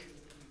think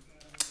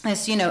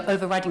there's, you know,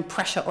 overriding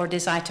pressure or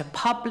desire to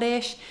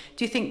publish?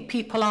 Do you think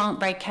people aren't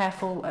very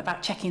careful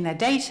about checking their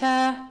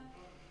data?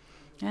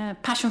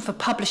 Passion for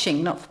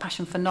publishing, not for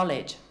passion for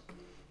knowledge.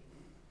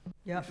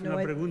 Yeah, No,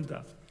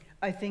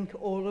 I think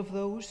all of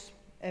those,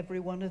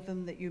 every one of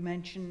them that you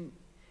mentioned,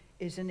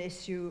 is an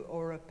issue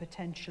or a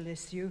potential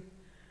issue.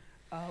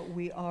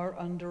 We are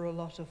under a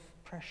lot of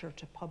pressure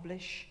to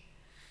publish.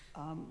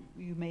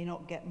 You may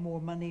not get more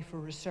money for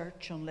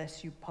research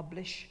unless you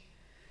publish.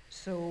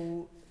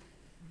 So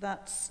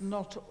that's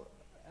not,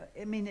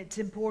 I mean, it's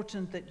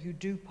important that you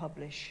do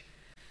publish,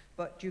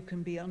 but you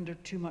can be under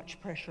too much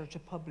pressure to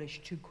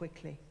publish too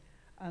quickly.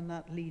 And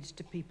that leads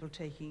to people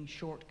taking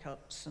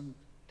shortcuts and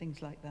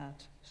things like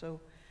that.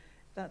 So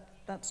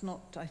that's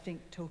not, I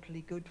think,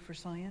 totally good for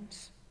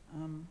science.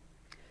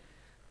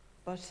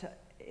 But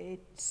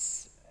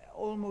it's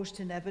almost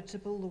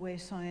inevitable, the way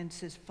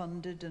science is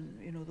funded and,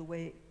 you know, the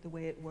way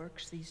it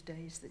works these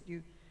days, that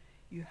you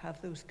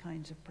have those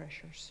kinds of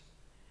pressures.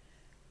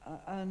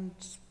 And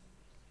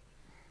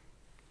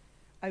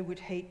I would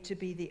hate to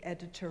be the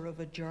editor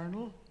of a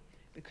journal,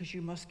 because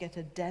you must get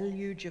a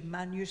deluge of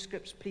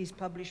manuscripts. Please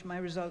publish my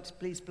results,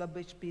 please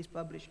publish, please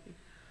publish.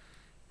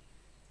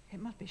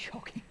 It must be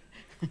shocking.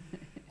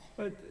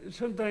 But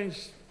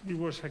sometimes there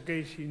was a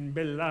case in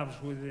Bell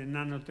Labs with the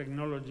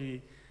nanotechnology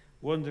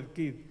Wonder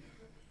Kid.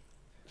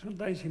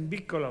 Sometimes in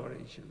big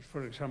collaborations,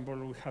 for example,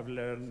 we have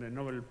learned the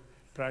Nobel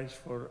Prize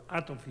for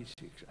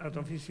Astrophysics.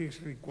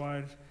 Astrophysics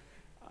requires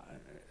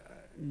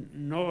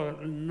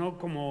no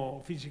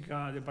como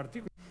física de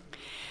partículas.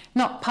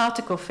 Not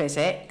particle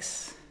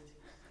physics.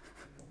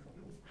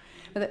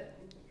 But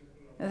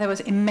there was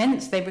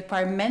they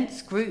require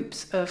immense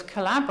groups of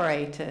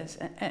collaborators,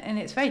 and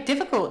it's very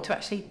difficult to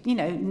actually, you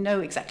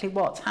know exactly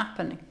what's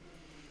happening.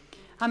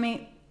 I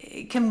mean,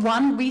 can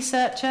one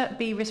researcher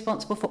be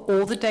responsible for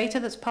all the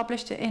data that's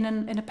published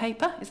in a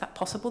paper? Is that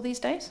possible these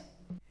days?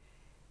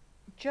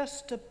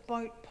 Just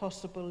about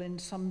possible in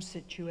some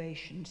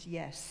situations,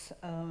 yes.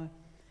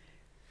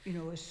 You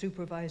know, a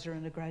supervisor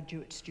and a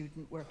graduate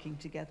student working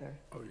together.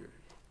 Oh, yeah.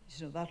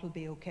 So that'll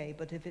be okay,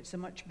 but if it's a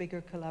much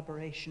bigger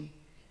collaboration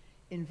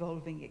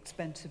involving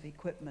expensive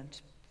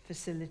equipment,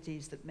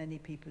 facilities that many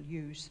people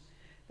use,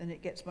 then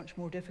it gets much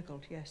more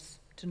difficult, yes,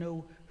 to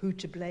know who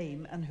to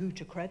blame and who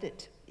to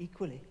credit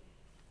equally.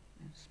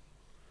 Yes,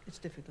 it's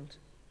difficult.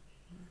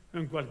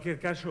 En cualquier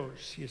caso,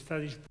 si está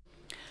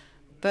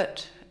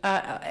But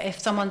if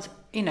someone's,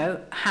 you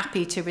know,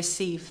 happy to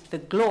receive the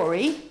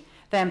glory,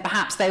 then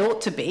perhaps they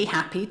ought to be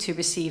happy to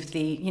receive the,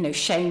 you know,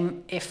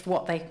 shame if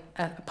what they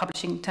are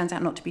publishing turns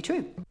out not to be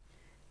true.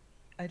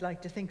 I'd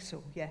like to think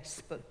so,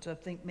 yes, but I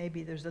think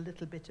maybe there's a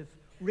little bit of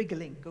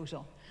wriggling goes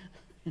on.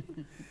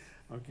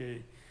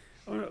 Okay.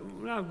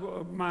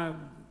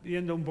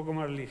 Yendo un poco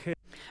más ligero.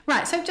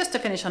 Right, so just to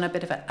finish on a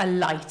bit of a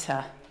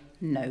lighter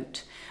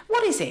note,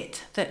 what is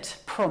it that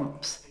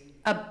prompts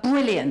a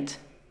brilliant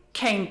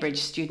Cambridge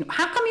student?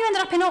 How come you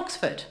ended up in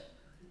Oxford?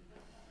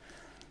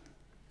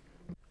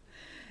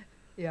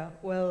 Yeah,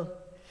 well,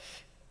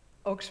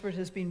 Oxford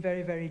has been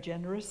very, very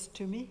generous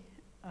to me.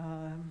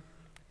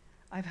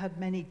 I've had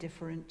many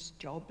different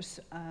jobs,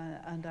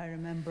 and I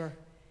remember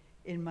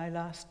in my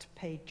last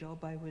paid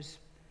job I was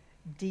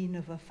Dean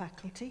of a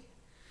faculty.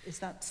 Is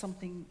that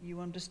something you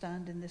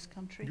understand in this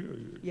country?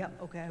 Yeah,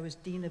 okay, I was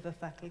Dean of a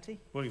faculty.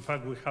 Well, in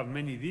fact, we have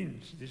many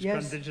deans. This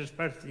Yes. country is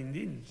expert in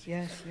deans.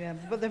 Yes, yeah,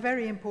 but they're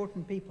very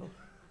important people.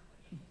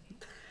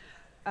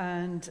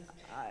 And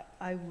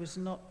I was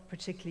not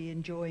particularly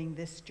enjoying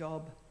this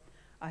job.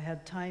 I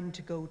had time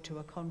to go to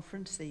a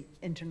conference, the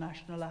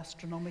International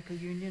Astronomical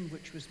Union,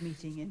 which was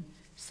meeting in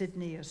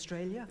Sydney,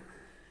 Australia.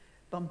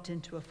 Bumped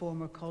into a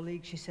former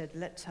colleague. She said,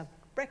 let's have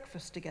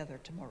breakfast together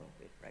tomorrow.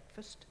 We had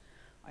breakfast.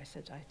 I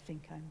said, I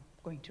think I'm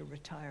going to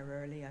retire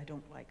early. I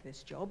don't like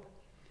this job.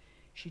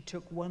 She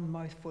took one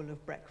mouthful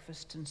of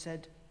breakfast and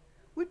said,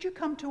 would you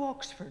come to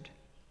Oxford?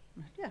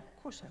 I said, yeah,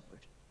 of course I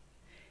would.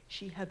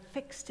 She had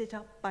fixed it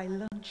up by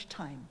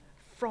lunchtime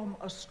from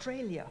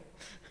Australia.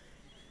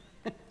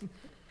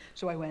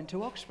 So I went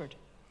to Oxford.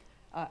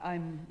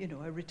 I'm,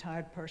 a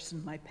retired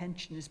person. My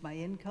pension is my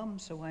income,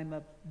 so I'm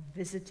a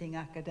visiting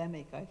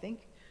academic, I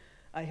think.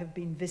 I have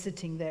been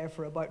visiting there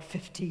for about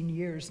 15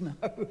 years now.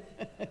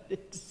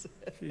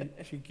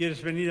 Si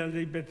quieres venir al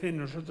DIPC,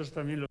 nosotros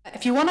también lo...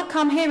 If you want to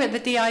come here at the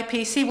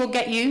DIPC, we'll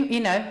get you,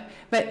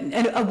 but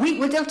a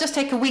week, it'll just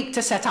take a week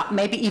to set up,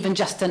 maybe even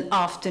just an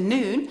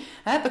afternoon,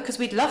 because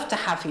we'd love to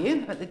have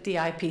you at the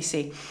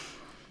DIPC.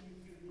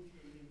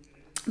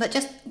 But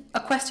just a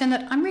question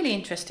that I'm really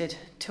interested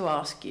to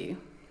ask you.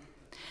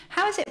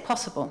 How is it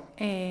possible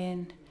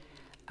in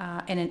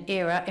an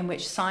era in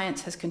which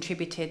science has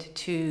contributed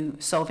to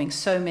solving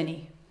so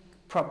many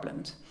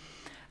problems?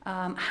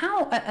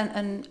 How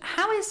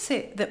is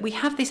it that we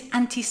have these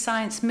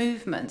anti-science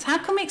movements? How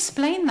can we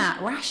explain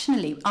that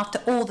rationally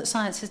after all that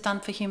science has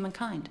done for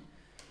humankind?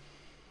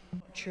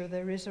 I'm not sure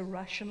there is a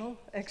rational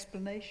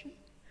explanation,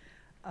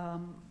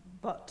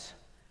 but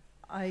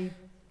I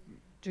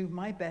do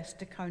my best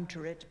to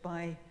counter it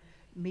by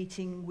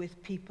meeting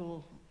with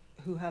people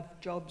who have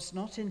jobs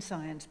not in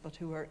science but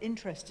who are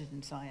interested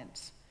in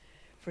science.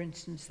 For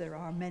instance, there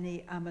are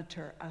many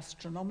amateur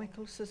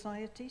astronomical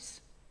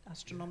societies,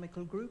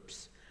 astronomical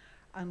groups,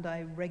 and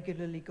I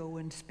regularly go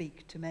and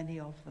speak to many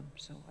of them,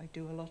 so I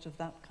do a lot of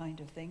that kind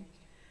of thing.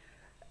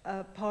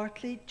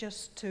 Partly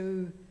just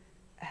to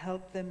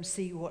help them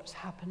see what's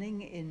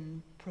happening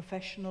in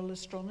professional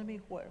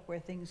astronomy, where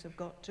things have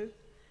got to,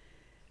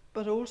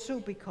 but also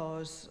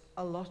because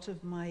a lot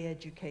of my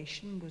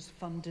education was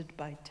funded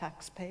by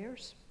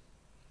taxpayers.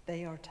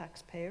 They are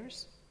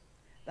taxpayers.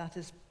 That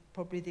is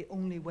probably the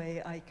only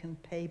way I can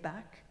pay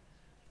back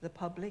the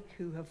public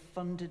who have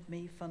funded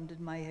me, funded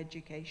my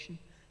education,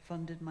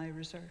 funded my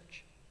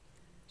research.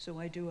 So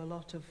I do a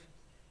lot of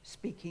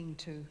speaking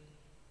to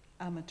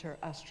amateur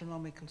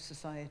astronomical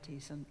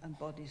societies and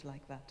bodies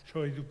like that.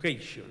 So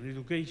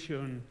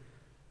education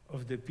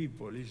of the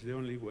people is the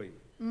only way.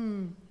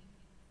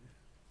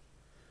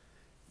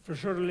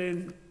 Profesor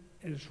Len,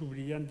 en su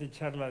brillante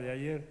charla de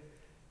ayer,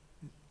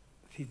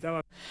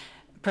 citaba...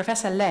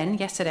 Professor Len,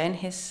 yesterday in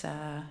his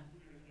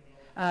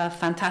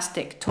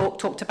fantastic talk,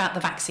 talked about the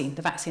vaccine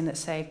that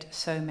saved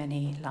so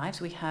many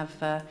lives. We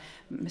have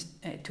Ms.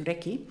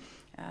 Tureki,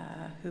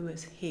 who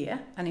is here,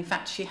 and in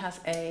fact she has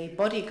a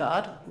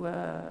bodyguard.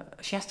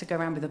 She has to go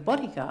around with a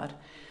bodyguard.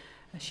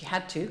 She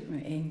had to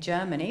in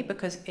Germany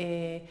because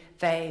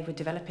they were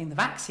developing the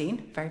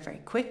vaccine very, very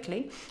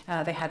quickly.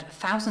 They had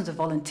thousands of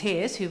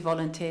volunteers who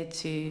volunteered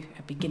to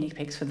be guinea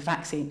pigs for the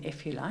vaccine,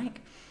 if you like.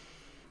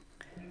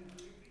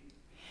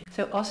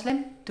 So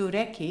Jocelyn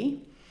Tureki,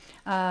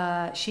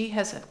 she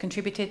has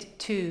contributed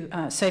to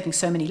saving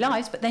so many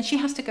lives, but then she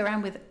has to go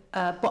around with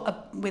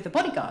a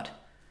bodyguard.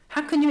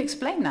 How can you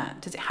explain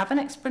that? Does it have an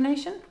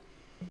explanation?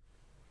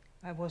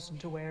 I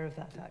wasn't aware of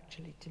that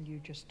actually till you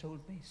just told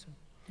me. So.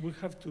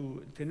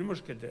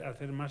 Tenemos que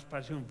hacer más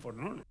pasión por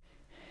knowledge.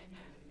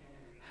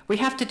 We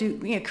have to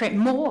create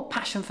more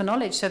passion for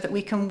knowledge so that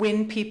we can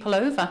win people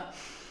over.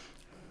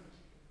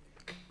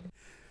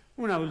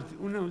 Una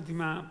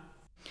última.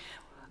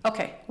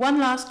 Okay, one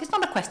last, it's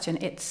not a question,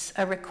 it's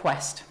a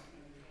request.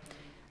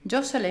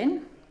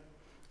 Jocelyn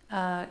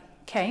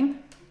came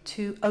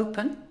to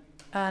open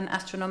an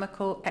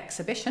astronomical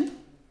exhibition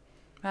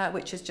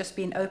which has just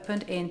been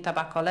opened in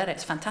Tabacoler.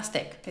 It's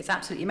fantastic. It's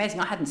absolutely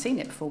amazing. I hadn't seen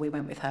it before we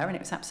went with her, and it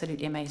was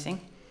absolutely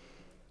amazing.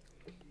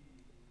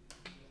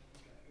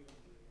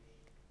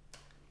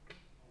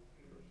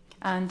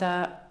 And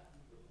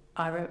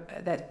I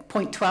wrote that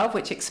point 12,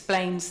 which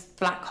explains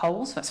black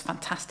holes. That's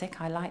fantastic.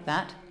 I like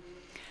that.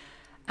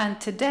 And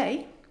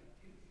today,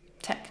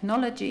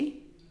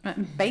 technology,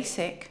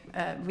 basic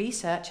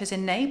research has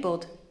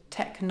enabled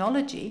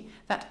technology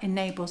that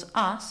enables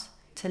us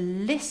to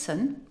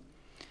listen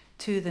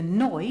to the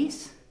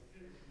noise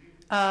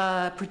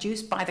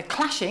produced by the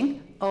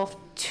clashing of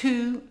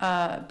two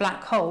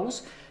black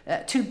holes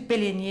 2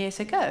 billion years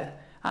ago.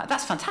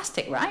 That's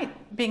fantastic, right?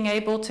 Being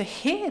able to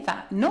hear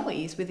that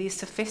noise with these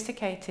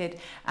sophisticated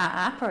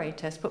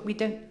apparatus, but we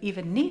don't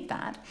even need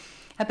that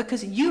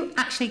because you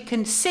actually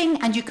can sing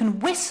and you can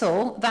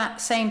whistle that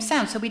same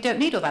sound, so we don't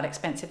need all that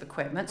expensive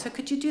equipment. So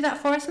could you do that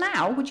for us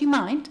now? Would you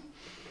mind?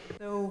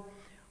 So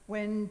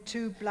when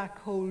two black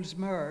holes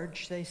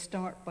merge, they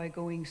start by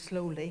going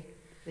slowly.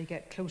 They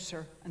get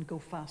closer and go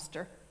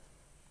faster.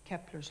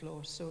 Kepler's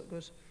law. So it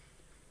goes,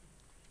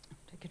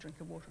 take a drink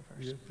of water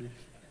first. Yeah, please.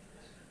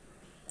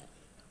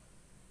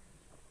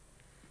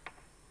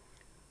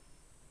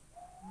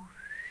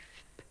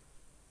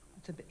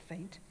 It's a bit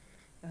faint.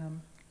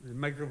 El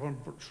micrófono,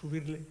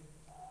 subirle.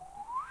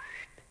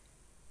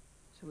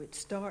 So it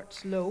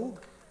starts low,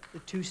 the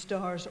two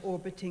stars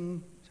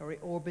orbiting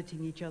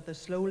each other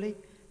slowly.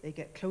 They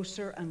get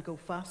closer and go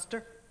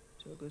faster.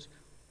 So it goes.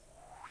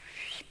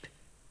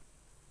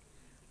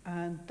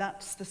 And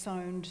that's the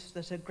sound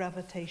that a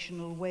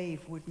gravitational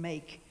wave would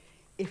make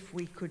if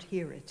we could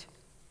hear it,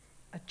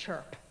 a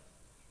chirp.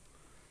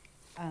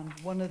 And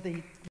one of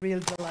the real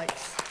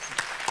delights.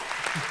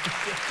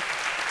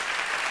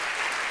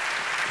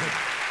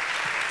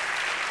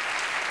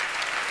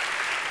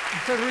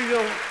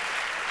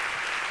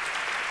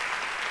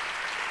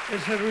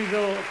 Ese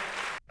ruido.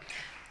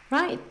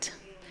 Right.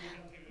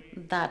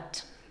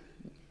 That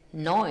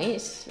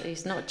noise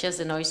is not just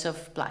the noise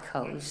of black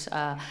holes.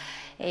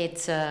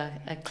 It's a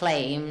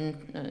claim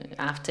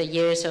after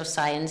years of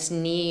science,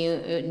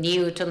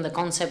 Newton, the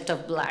concept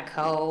of black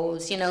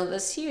holes. You know,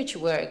 there's huge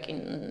work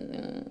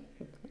in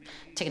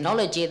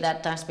technology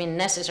that has been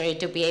necessary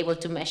to be able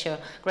to measure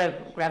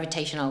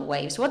gravitational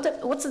waves.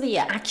 What's the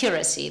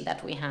accuracy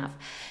that we have?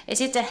 Is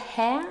it a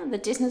hair, the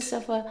distance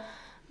of a...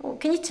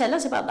 Can you tell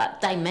us about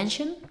that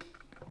dimension?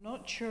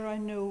 Not sure I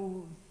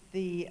know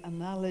the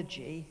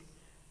analogy,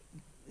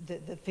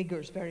 the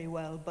figures very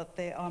well, but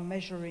they are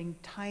measuring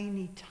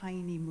tiny,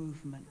 tiny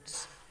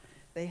movements.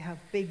 They have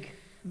big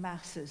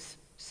masses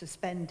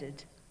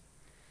suspended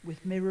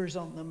with mirrors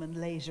on them and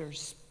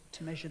lasers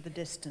to measure the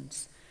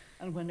distance.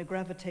 And when a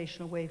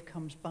gravitational wave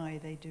comes by,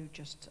 they do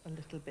just a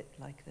little bit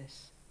like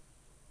this.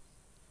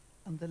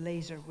 And the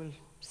laser will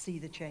see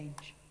the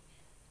change.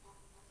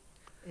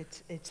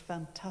 It's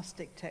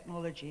fantastic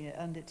technology,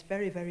 and it's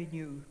very, very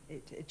new.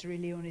 It's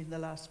really only in the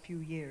last few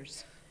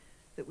years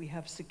that we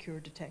have secure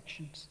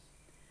detections.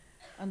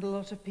 And a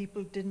lot of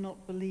people did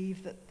not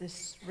believe that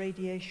this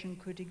radiation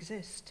could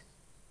exist.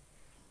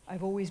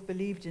 I've always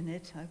believed in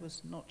it. I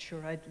was not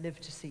sure I'd live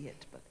to see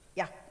it, but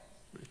yeah.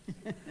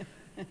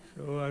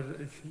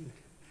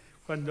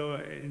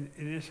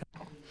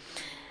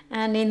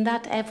 And in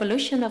that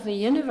evolution of the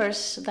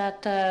universe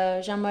that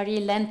Jean-Marie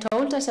Len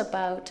told us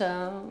about,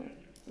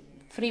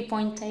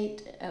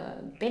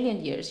 3.8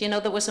 billion years. You know,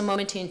 there was a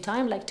moment in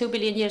time, like 2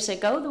 billion years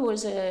ago, there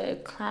was a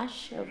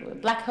clash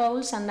of black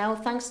holes, and now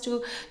thanks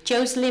to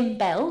Jocelyn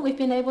Bell, we've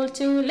been able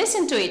to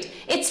listen to it.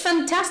 It's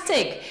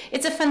fantastic.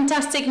 It's a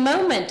fantastic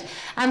moment.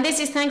 And this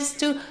is thanks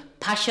to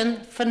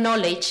passion for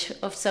knowledge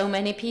of so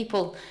many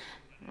people,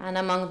 and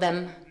among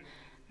them,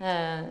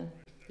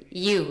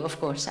 you, of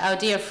course, our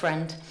dear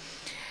friend.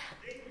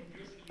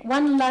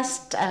 One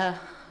last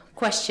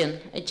question,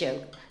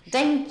 Joe.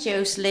 Dame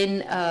Jocelyn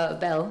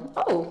Bell.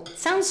 Oh,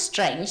 sounds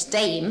strange,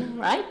 Dame,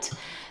 right?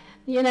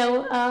 You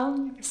know,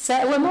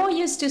 sir, we're more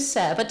used to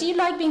sir, but do you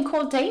like being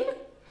called Dame?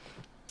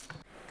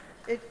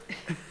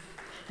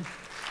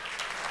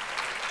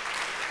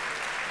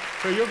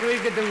 Yo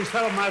creí que te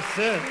gustaba más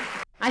sir.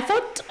 I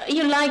thought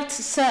you liked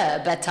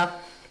sir better.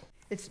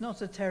 It's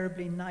not a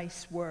terribly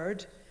nice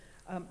word.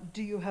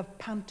 Do you have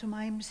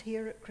pantomimes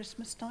here at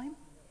Christmas time?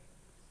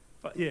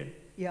 Yeah.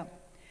 Yeah.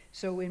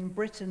 So in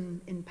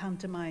Britain, in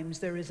pantomimes,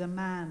 there is a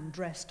man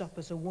dressed up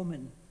as a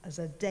woman, as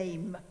a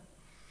dame,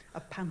 a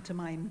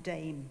pantomime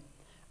dame.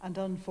 And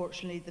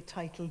unfortunately, the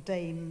title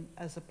dame,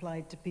 as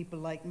applied to people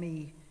like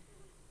me,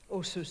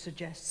 also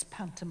suggests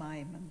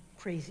pantomime and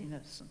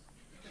craziness.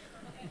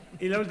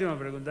 Y la última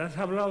pregunta, ¿has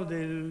hablado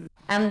del...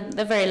 And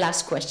the very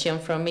last question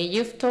from me.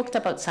 You've talked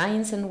about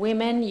science and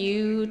women.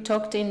 You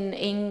talked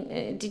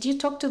did you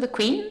talk to the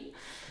Queen?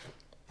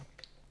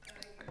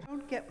 I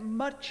don't get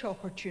much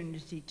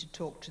opportunity to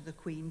talk to the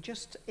Queen,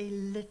 just a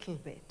little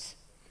bit.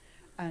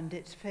 And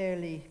it's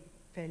fairly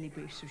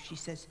brief. So she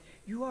says,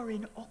 "You are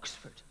in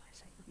Oxford." I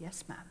say,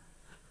 "Yes, ma'am."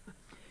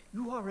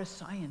 "You are a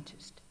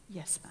scientist."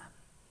 "Yes, ma'am."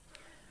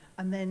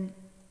 And then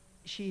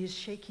she is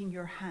shaking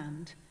your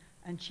hand,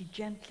 and she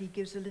gently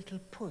gives a little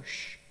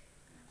push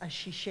as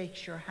she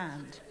shakes your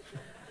hand.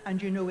 And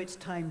you know it's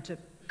time to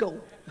go.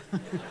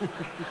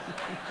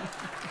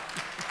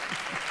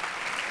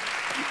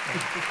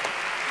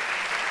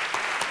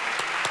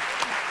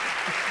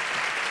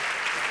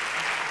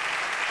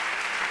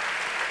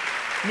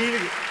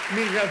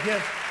 Mil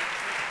gracias.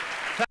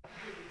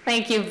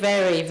 Thank you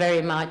very,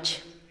 very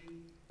much,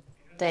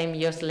 Dame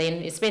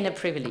Jocelyn. It's been a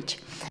privilege.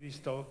 This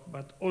talk,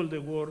 but all the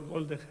work,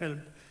 all the help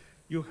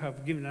you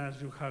have given us,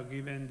 you have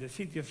given the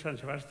city of San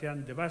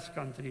Sebastian, the Basque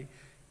Country.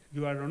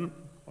 You are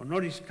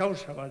honoris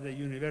causa by the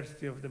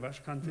University of the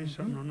Basque Country. It's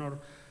an honor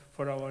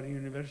for our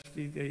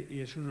university.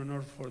 It's an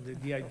honor for the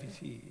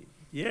DIPC.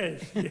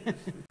 Yes, yes.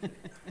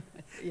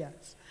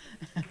 Yes.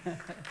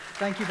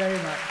 Thank you very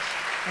much.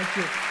 Thank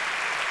you.